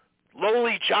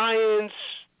 Lowly Giants,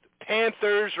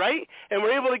 Panthers, right? And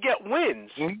were able to get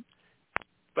wins. Mm-hmm.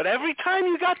 But every time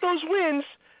you got those wins,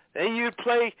 then you'd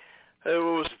play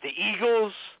the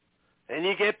Eagles, and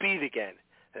you get beat again.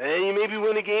 And then you maybe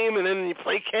win a game, and then you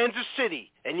play Kansas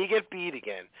City, and you get beat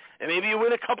again. And maybe you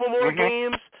win a couple more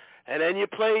games, and then you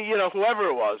play, whoever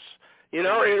it was. The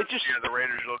Raiders, the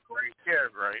Raiders look great. Yeah,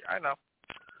 right. I know.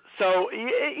 So,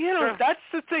 that's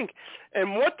the thing.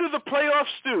 And what do the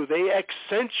playoffs do? They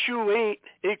accentuate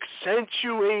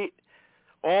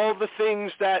all the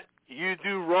things that you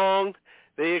do wrong.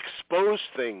 They expose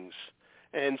things.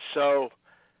 And so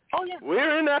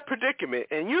we're in that predicament.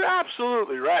 And you're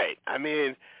absolutely right. I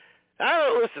mean,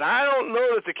 I don't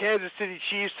know that the Kansas City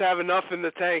Chiefs have enough in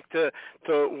the tank to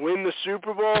win the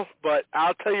Super Bowl, but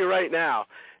I'll tell you right now,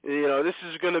 this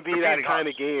is going to be that kind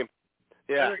of game.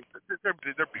 Yeah. They're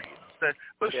beating us.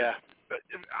 Listen,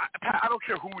 I don't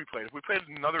care who we played. If we played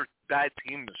another bad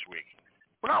team this week,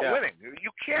 we're not winning.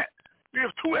 You can't. We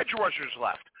have 2 edge rushers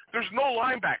left. There's no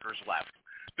linebackers left.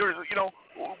 There's, you got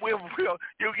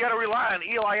to rely on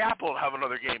Eli Apple to have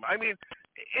another game. I mean,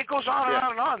 it goes on and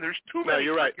on and on. There's too many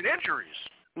injuries.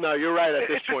 No, you're right at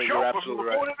this point. You're absolutely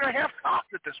right. We're going in there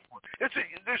half-cocked at this point.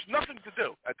 There's nothing to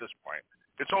do at this point.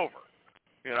 It's over.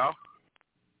 I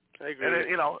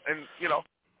agree.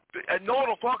 And no one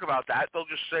will talk about that. They'll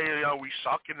just say, we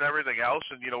suck and everything else,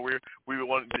 and we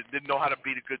didn't know how to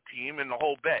beat a good team and the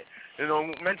whole bit. And they'll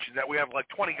mention that we have like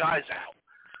 20 guys out.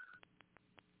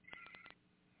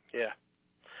 Yeah.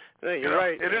 You're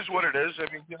right. It is what it is. I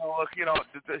mean,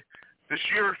 this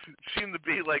year seemed to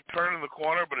be like turning the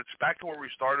corner, but it's back to where we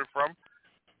started from.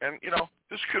 And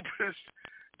this could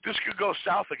go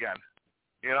south again.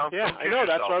 Yeah, I know.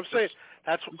 That's what I'm saying.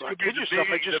 That's what kid yourself.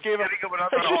 I just told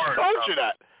you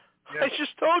that. Yeah. I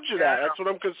just told you that. That's what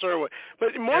I'm concerned with.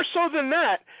 But more so than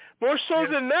that,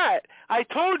 I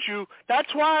told you,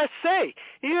 that's why I say,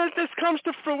 even if this comes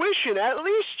to fruition, at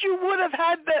least you would have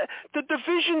had the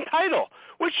division title,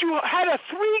 which you had a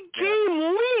 3-game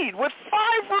lead with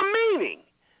 5 remaining.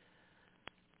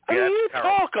 I mean, you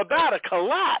talk about a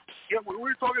collapse. Yeah, we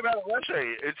were talking about it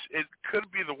yesterday. It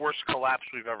could be the worst collapse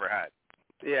we've ever had.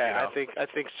 Yeah, I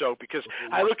think so, because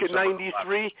I look at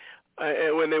 93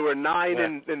 when they were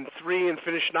 9-3 and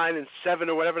finished 9-7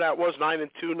 or whatever that was, 9-2,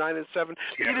 9-7.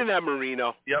 You didn't have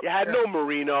Marino. You had no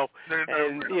Marino,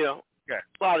 and a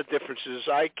lot of differences.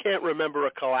 I can't remember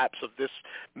a collapse of this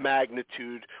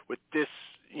magnitude with this,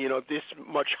 this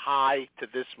much high to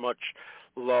this much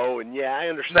low. And I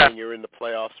understand you're in the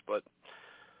playoffs, but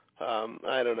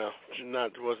I don't know.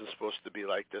 It wasn't supposed to be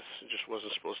like this. It just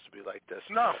wasn't supposed to be like this.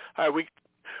 No. All right,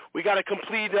 we got a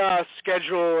complete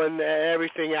schedule and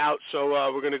everything out, so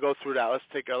we're going to go through that. Let's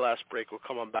take our last break. We'll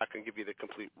come on back and give you the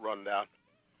complete rundown.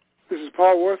 This is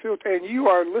Paul Warfield, and you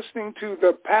are listening to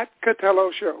the Pat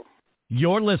Catello Show.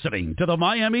 You're listening to the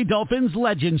Miami Dolphins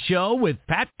Legend Show with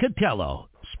Pat Catello,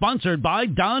 sponsored by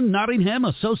Don Nottingham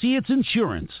Associates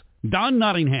Insurance. Don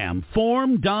Nottingham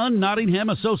formed Don Nottingham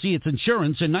Associates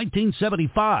Insurance in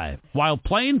 1975 while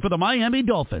playing for the Miami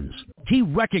Dolphins. He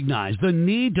recognized the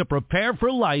need to prepare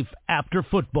for life after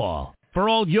football. For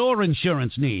all your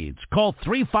insurance needs, call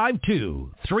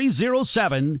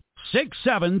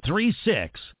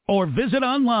 352-307-6736 or visit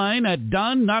online at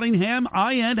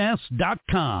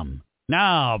donnottinghamins.com.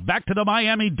 Now, back to the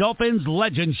Miami Dolphins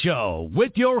Legend Show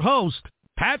with your host,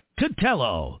 Pat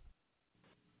Catello.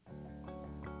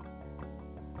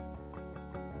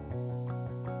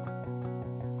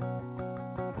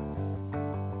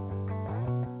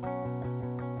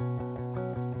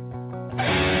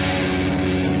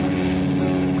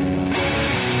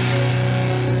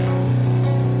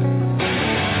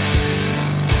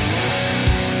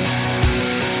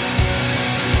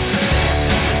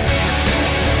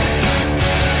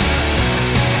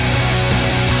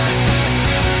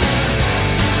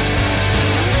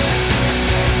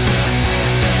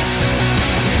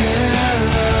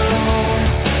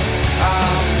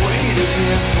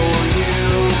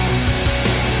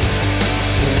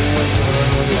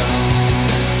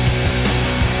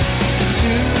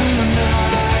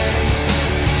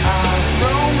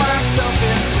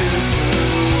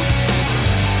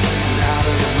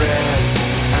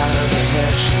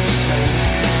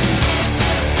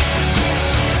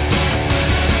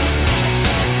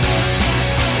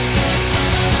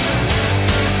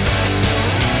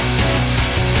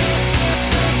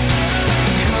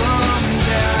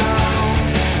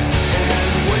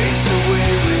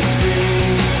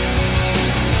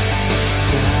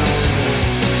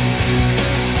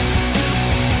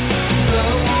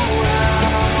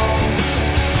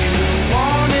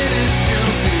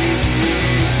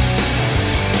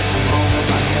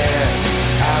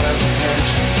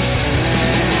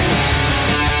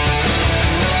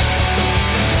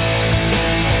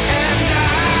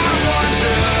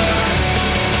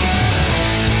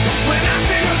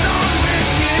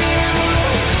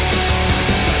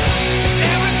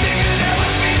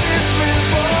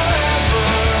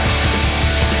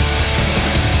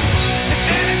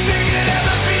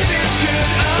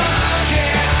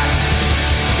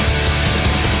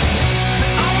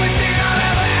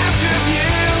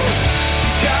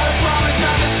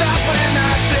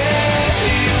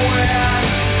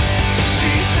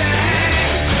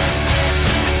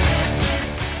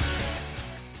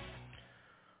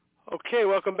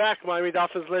 Welcome back, Miami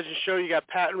Dolphins Legends Show. You got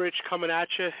Pat and Rich coming at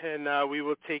you, and we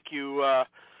will take you up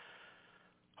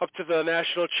to the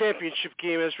national championship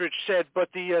game, as Rich said. But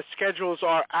the schedules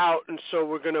are out, and so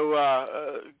we're going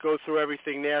to go through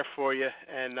everything there for you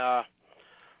and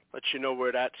let you know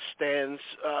where that stands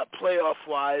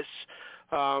playoff-wise.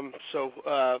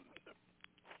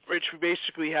 Rich, we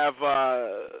basically have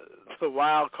the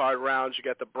wild card rounds. You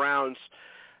got the Browns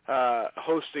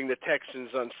hosting the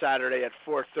Texans on Saturday at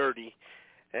 4:30,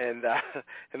 and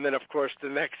then of course the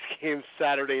next game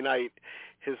Saturday night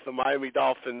is the Miami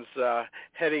Dolphins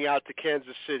heading out to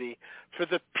Kansas City for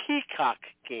the Peacock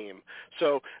game.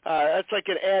 So that's like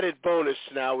an added bonus.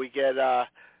 Now we get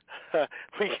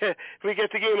we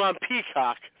get the game on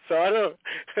Peacock. So I don't.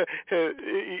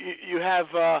 You have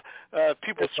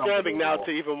people scrambling now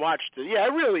to even watch it. Yeah,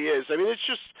 it really is. I mean, it's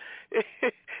just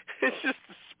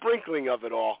the sprinkling of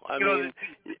it all. I mean,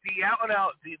 the out and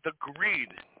out, the greed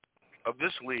of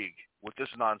this league with this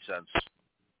nonsense.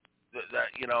 That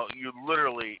you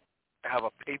literally have a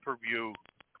pay-per-view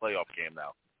playoff game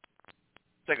now.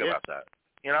 Think about that.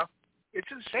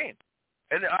 It's insane.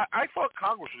 And I thought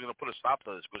Congress was going to put a stop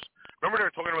to this because remember they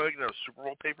were talking about making a Super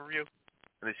Bowl pay-per-view,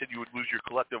 and they said you would lose your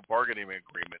collective bargaining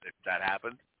agreement if that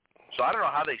happened. So I don't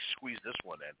know how they squeezed this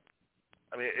one in.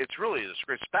 I mean, it's really a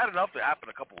disgrace. It's bad enough it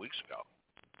happened a couple weeks ago.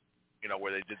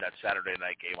 Where they did that Saturday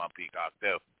night game on Peacock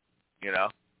too.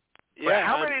 Yeah. But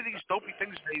how many of these dopey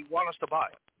things do they want us to buy?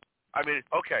 I mean,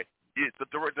 okay,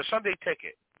 the Sunday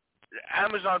ticket,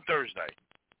 Amazon Thursday,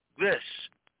 this.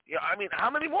 I mean,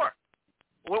 how many more?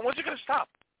 When's it going to stop?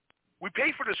 We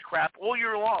pay for this crap all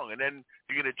year long, and then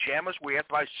you're going to jam us where you have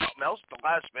to buy something else at the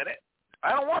last minute?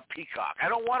 I don't want Peacock. I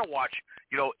don't want to watch,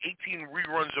 18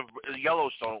 reruns of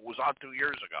Yellowstone. It was on 2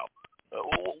 years ago.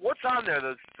 What's on there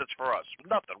that's for us?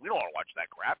 Nothing. We don't want to watch that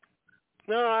crap.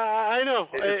 No, I know.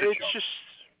 It's just...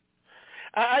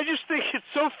 I just think it's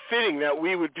so fitting that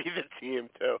we would be the team,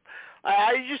 too.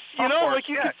 I just, you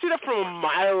can see that from a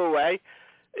mile away.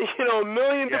 A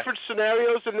million different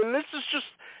scenarios, and then this is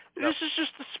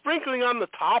just the sprinkling on the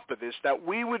top of this, that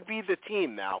we would be the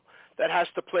team now that has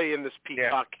to play in this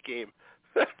Peacock game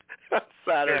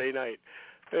Saturday night.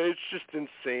 It's just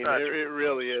insane. It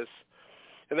really is.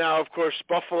 And now, of course,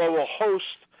 Buffalo will host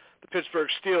the Pittsburgh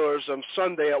Steelers on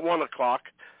Sunday at 1 o'clock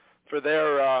for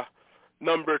their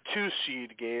number 2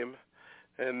 seed game.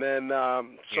 And then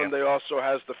Sunday also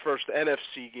has the first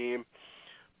NFC game,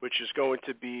 which is going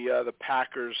to be the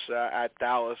Packers at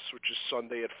Dallas, which is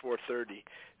Sunday at 4:30.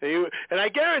 And I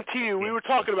guarantee you, we were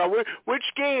talking about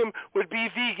which game would be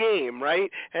the game,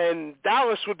 right? And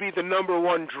Dallas would be the number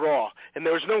 1 draw. And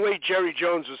there was no way Jerry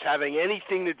Jones was having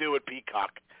anything to do with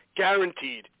Peacock.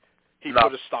 Guaranteed. He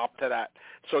put a stop to that.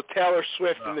 So Taylor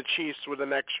Swift and the Chiefs were the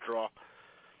next draw.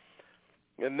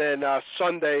 And then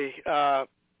Sunday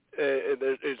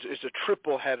is a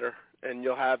triple header, and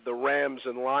you'll have the Rams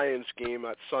and Lions game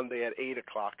at Sunday at 8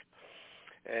 o'clock.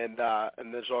 And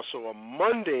there's also a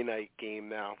Monday night game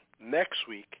now next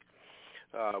week,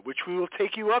 which we will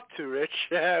take you up to, Rich.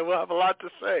 We'll have a lot to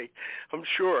say, I'm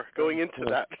sure, going into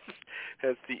that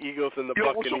as the Eagles and the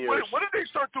Buccaneers. So when did they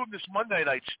start doing this Monday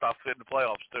night stuff in the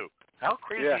playoffs, too? How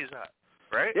crazy is that?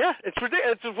 Right? Yeah, it's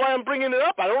ridiculous. That's why I'm bringing it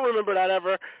up. I don't remember that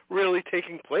ever really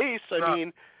taking place. I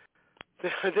mean,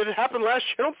 did it happen last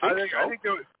year? I don't think so.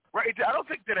 I don't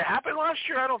think, did it happen last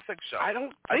year? I don't think so. I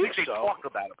think they talked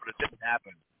about it, but it didn't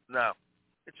happen. No.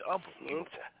 It's unbelievable.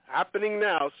 It's happening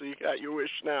now, so you got your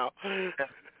wish now.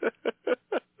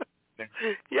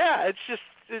 Yeah,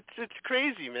 it's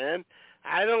crazy, man.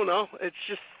 I don't know.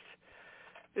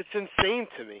 It's insane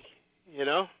to me,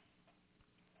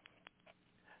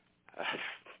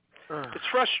 It's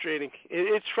frustrating.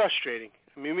 It's frustrating.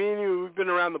 I mean, me and you, we've been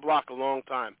around the block a long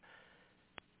time.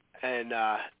 And,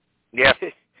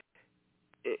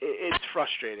 it's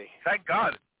frustrating. Thank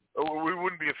God. We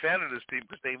wouldn't be a fan of this team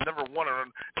because they've never won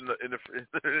in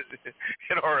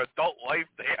our adult life.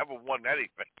 They haven't won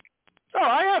anything. Oh,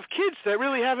 I have kids that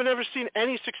really haven't ever seen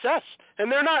any success,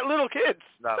 and they're not little kids.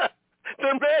 No,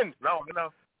 they're men. No.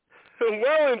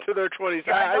 Well into their 20s.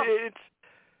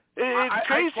 It's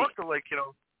crazy.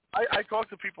 I talk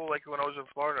to people like when I was in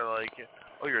Florida, like,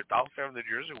 oh, you're a Dolphin fan of New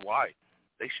Jersey? Why?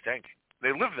 They stink.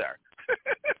 They live there,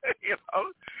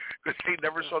 because they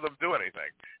never saw them do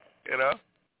anything,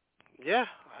 Yeah,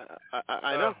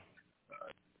 I know.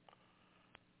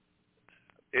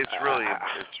 It's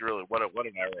really what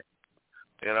an error.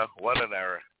 What an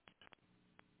error.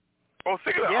 Well,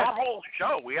 think of our whole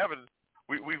show.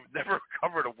 We've never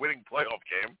covered a winning playoff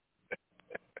game.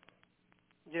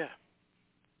 Yeah,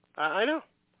 I know.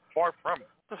 Far from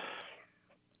it.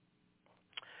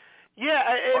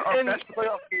 Yeah, our best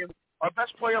playoff game Our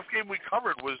best playoff game we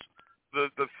covered was the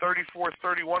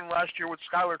 34-31 last year with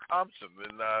Skylar Thompson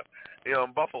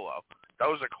in Buffalo. That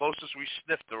was the closest we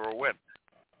sniffed to a win.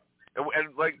 And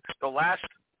like the last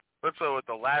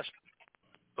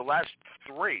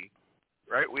three,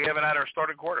 right? We haven't had our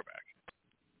starting quarterback.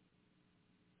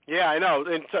 Yeah, I know.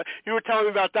 And so you were telling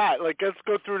me about that. Like, let's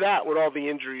go through that with all the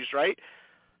injuries, right?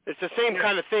 It's the same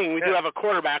kind of thing. We do have a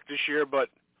quarterback this year, but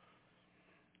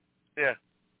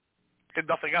and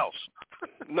nothing else.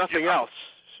 Nothing else.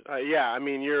 I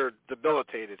mean, you're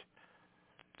debilitated.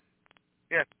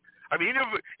 Yeah, I mean,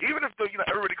 even if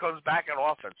everybody comes back on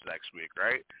offense next week,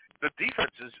 right? The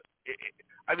defense is,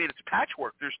 it's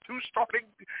patchwork. There's 2 starting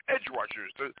edge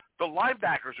rushers. The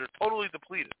linebackers are totally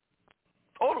depleted.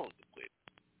 Totally depleted.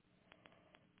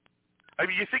 I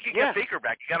mean, you think you get Baker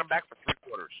back? You got him back for 3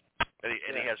 quarters, and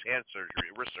he has wrist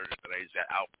surgery today. He's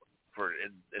out for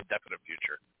an indefinite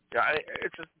future. Yeah,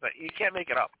 it's just, you can't make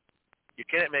it up. You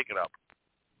can't make it up.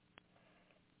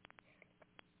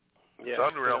 Yeah,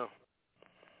 it's unreal.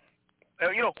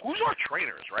 Who's our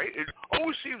trainers, right? It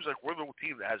always seems like we're the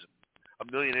team that has a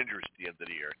million injuries at the end of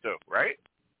the year, too, right?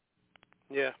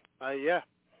 Yeah,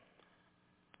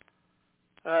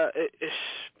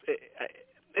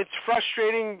 it's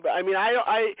frustrating. I mean,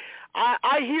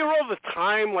 I hear all the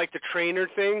time, like, the trainer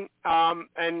thing,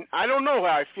 and I don't know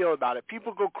how I feel about it.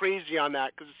 People go crazy on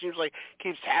that because it seems like it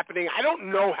keeps happening. I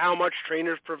don't know how much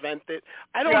trainers prevent it.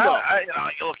 I don't know.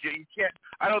 Look, you can't.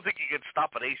 I don't think you can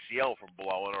stop an ACL from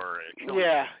blowing or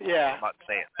Achilles. Yeah. I'm not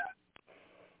saying that.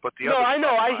 But the no, other I know.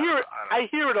 stuff, I hear it. I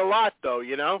hear it a lot, though.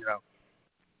 Yeah.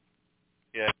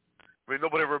 I mean,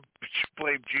 nobody ever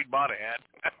blamed Gene Monahan.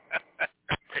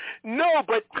 No,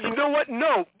 but you know what?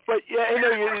 No, but I know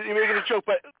you're making a joke,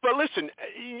 but listen,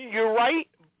 you're right.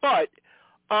 But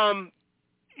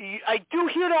I do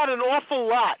hear that an awful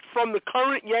lot from the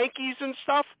current Yankees and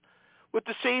stuff with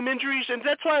the same injuries, and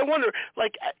that's why I wonder.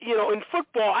 Like, in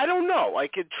football, I don't know.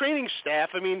 Like in training staff,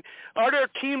 I mean, are there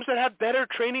teams that have better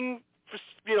training,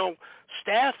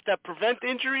 staff that prevent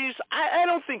injuries? I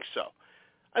don't think so.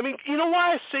 I mean, you know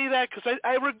why I say that? Because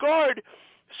I regard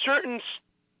certain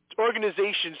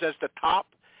organizations as the top,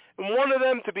 and one of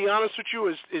them, to be honest with you,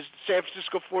 is San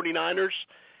Francisco 49ers,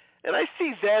 and I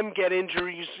see them get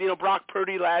injuries. Brock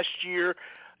Purdy last year.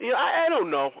 I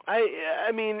don't know.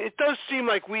 I mean, it does seem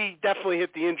like we definitely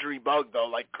hit the injury bug, though,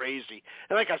 like crazy.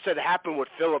 And like I said, it happened with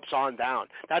Phillips on down.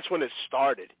 That's when it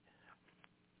started.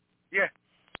 Yeah,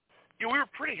 we were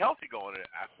pretty healthy going in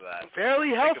after that. Fairly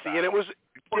healthy, and it was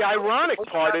the ironic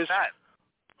part is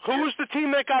who was the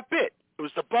team that got bit? It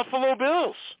was the Buffalo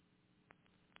Bills.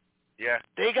 Yeah,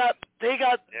 they got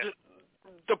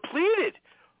depleted.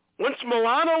 Once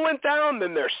Milano went down,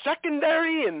 then their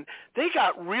secondary, and they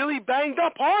got really banged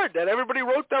up hard. That everybody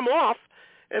wrote them off,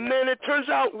 and then it turns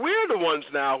out we're the ones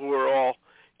now who are all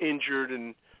injured.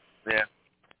 And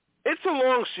it's a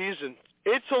long season.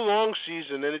 It's a long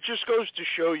season, and it just goes to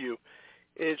show you,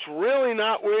 it's really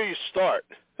not where you start,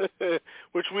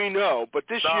 which we know. But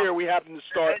this year we happen to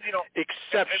start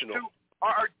exceptional. And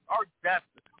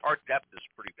our depth is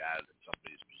pretty bad in some of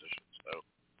these positions. So,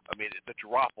 I mean, the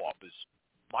drop-off is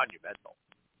monumental.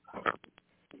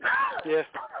 Yeah.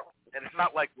 And it's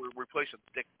not like we're replacing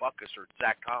Dick Butkus or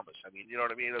Zach Thomas. I mean, you know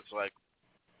what I mean? It's like,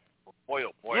 boy,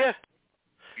 oh boy. Yeah.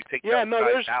 You take those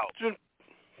guys out,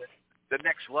 the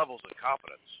next levels of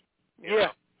confidence. You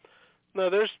know? No,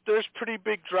 there's pretty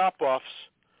big drop-offs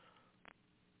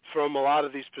from a lot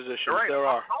of these positions. Right. There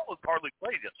are. Holland hardly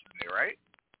played yesterday, right?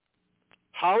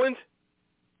 Holland?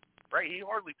 Right, he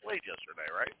hardly played yesterday,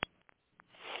 right?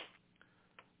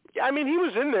 Yeah, I mean, he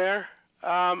was in there.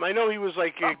 I know he was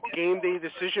like a game day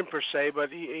decision per se,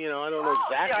 but he, I don't know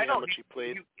exactly how much he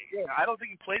played. I don't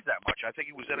think he played that much. I think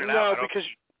he was in and No, out.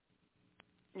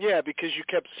 because you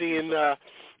kept seeing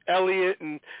Elliott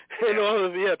and all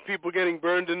of people getting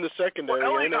burned in the secondary.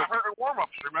 Well, Elliott got hurt in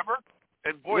warm-ups, remember?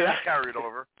 And boy, that carried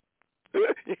over.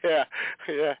 Yeah.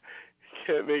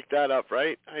 Can't make that up,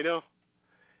 right? I know.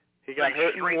 He got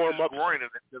hurt in warm-ups.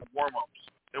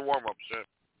 In warm-ups, yeah.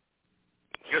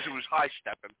 I guess he was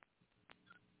high-stepping.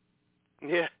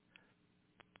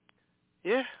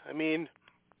 Yeah, I mean,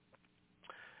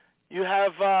 you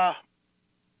have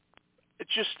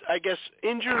just, I guess,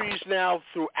 injuries now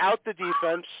throughout the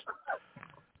defense,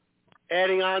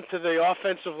 adding on to the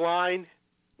offensive line,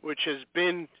 which has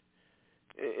been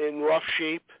in rough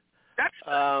shape.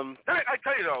 I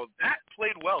tell you, though, that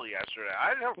played well yesterday.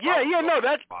 I didn't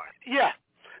have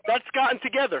that's gotten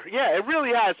together. Yeah, it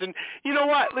really has. And you know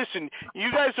what? Listen,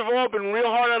 you guys have all been real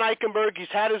hard on Eichenberg. He's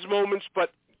had his moments,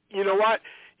 but you know what?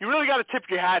 You really got to tip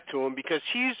your hat to him because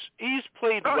he's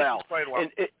played well. He's played well.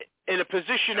 in a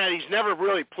position that he's never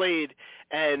really played,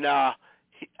 and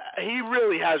he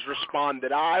really has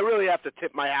responded. I really have to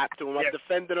tip my hat to him. I've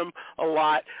defended him a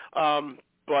lot,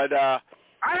 but I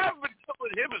haven't been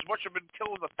killing him as much as I've been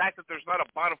killing the fact that there's not a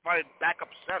bona fide backup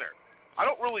center. I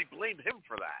don't really blame him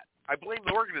for that. I blame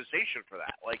the organization for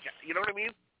that. Like, you know what I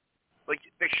mean? Like,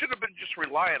 they should have been just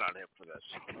relying on him for this.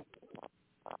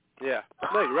 Yeah,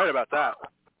 no, you're right about that.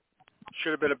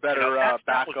 Should have been a better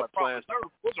backup plan. It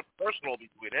wasn't personal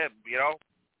between him, you know?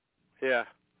 Yeah.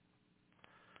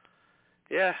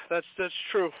 Yeah, that's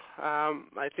true.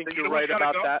 I think you're right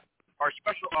about that. Our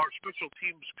special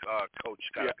teams coach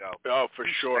gotta go. Oh, for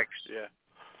sure. Stinks.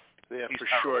 Yeah, He's for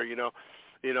terrible. sure.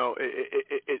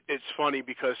 It's funny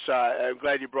because I'm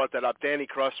glad you brought that up. Danny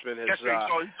Crossman has. He's a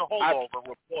holdover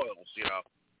with Boyles, you know.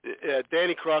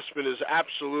 Danny Crossman is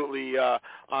absolutely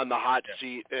on the hot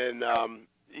seat, and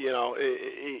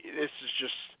this is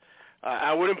just.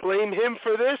 I wouldn't blame him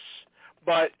for this,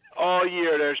 but all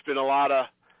year there's been a lot of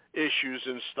issues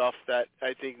and stuff that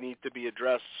I think need to be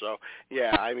addressed. So,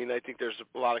 yeah, I mean, I think there's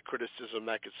a lot of criticism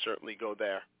that could certainly go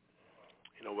there,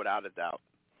 without a doubt.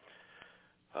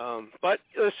 But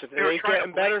listen, it ain't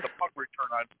getting better. The punt return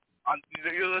on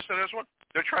you listen to this one?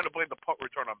 They're trying to blame the punt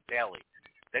return on Bailey,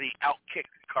 that he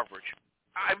outkicked coverage.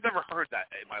 I've never heard that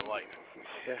in my life.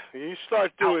 Yeah, you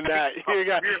start doing that, you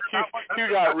got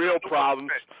real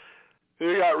problems.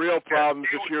 You got real problems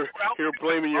if you're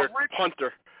blaming your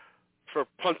punter for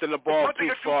punting the ball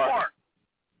too far.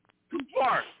 Too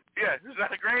far. Yeah, isn't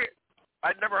that great?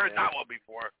 I'd never heard that one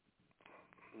before.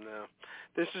 No.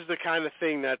 This is the kind of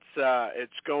thing that's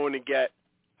it's going to get.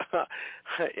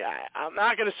 I'm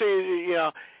not going to say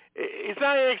it's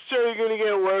not necessarily going to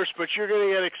get worse, but you're going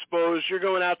to get exposed. You're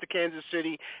going out to Kansas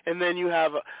City, and then you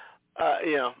have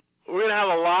we're going to have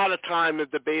a lot of time to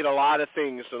debate a lot of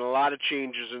things and a lot of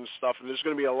changes and stuff, and there's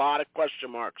going to be a lot of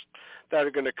question marks that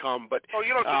are going to come. But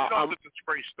the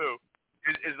disgrace too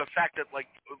is the fact that like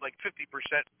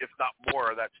 50%, if not more,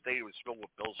 of that stadium is filled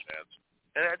with Bills fans,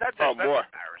 and that's more.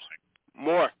 Embarrassing.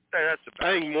 More. Yeah, that's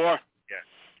I think more. Yeah.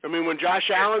 I mean, when Josh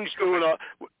Allen's doing a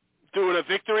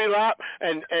victory lap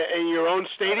and in your own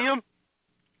stadium,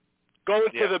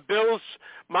 going to the Bills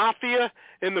Mafia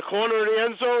in the corner of the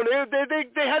end zone,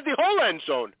 they had the whole end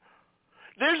zone.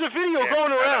 There's a video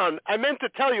going around. I meant to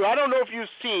tell you. I don't know if you've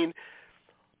seen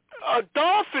a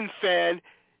Dolphin fan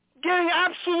getting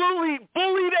absolutely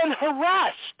bullied and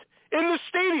harassed in the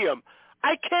stadium.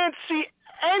 I can't see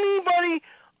anybody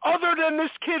other than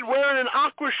this kid wearing an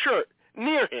aqua shirt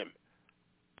near him.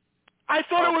 I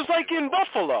thought it was like in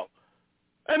Buffalo.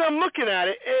 And I'm looking at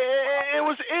it. It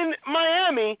was in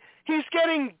Miami. He's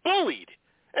getting bullied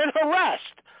and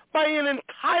harassed by an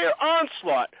entire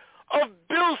onslaught of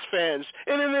Bills fans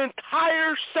in an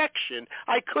entire section.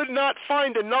 I could not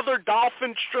find another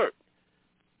Dolphin shirt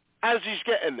as he's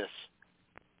getting this.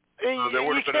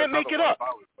 You can't make it up.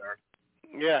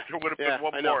 Yeah, there would have been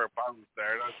one more if I was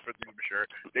there. That's for sure.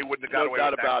 They wouldn't have got away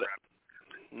with that.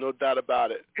 No doubt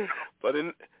about it. But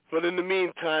in the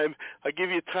meantime, I give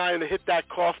you time to hit that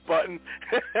cough button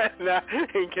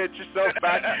and get yourself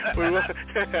back. We will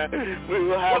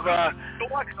have. I'm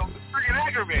freaking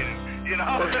aggravated,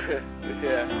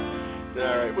 Yeah.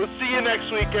 All right. We'll see you next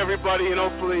week, everybody, and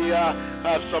hopefully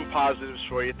have some positives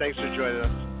for you. Thanks for joining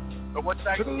us. But what's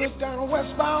that? Took a look down a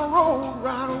westbound road,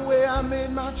 right away I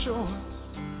made my choice.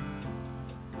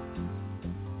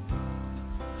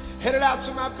 Headed out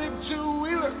to my big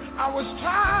two-wheeler, I was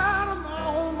tired of my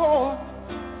own voice.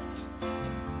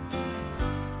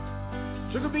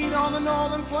 Took a beat on the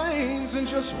northern plains and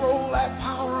just rolled that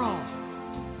power on.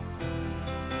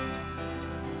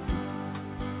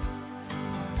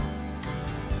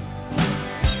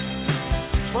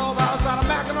 $12 out of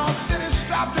Mackinac City,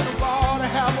 stopped in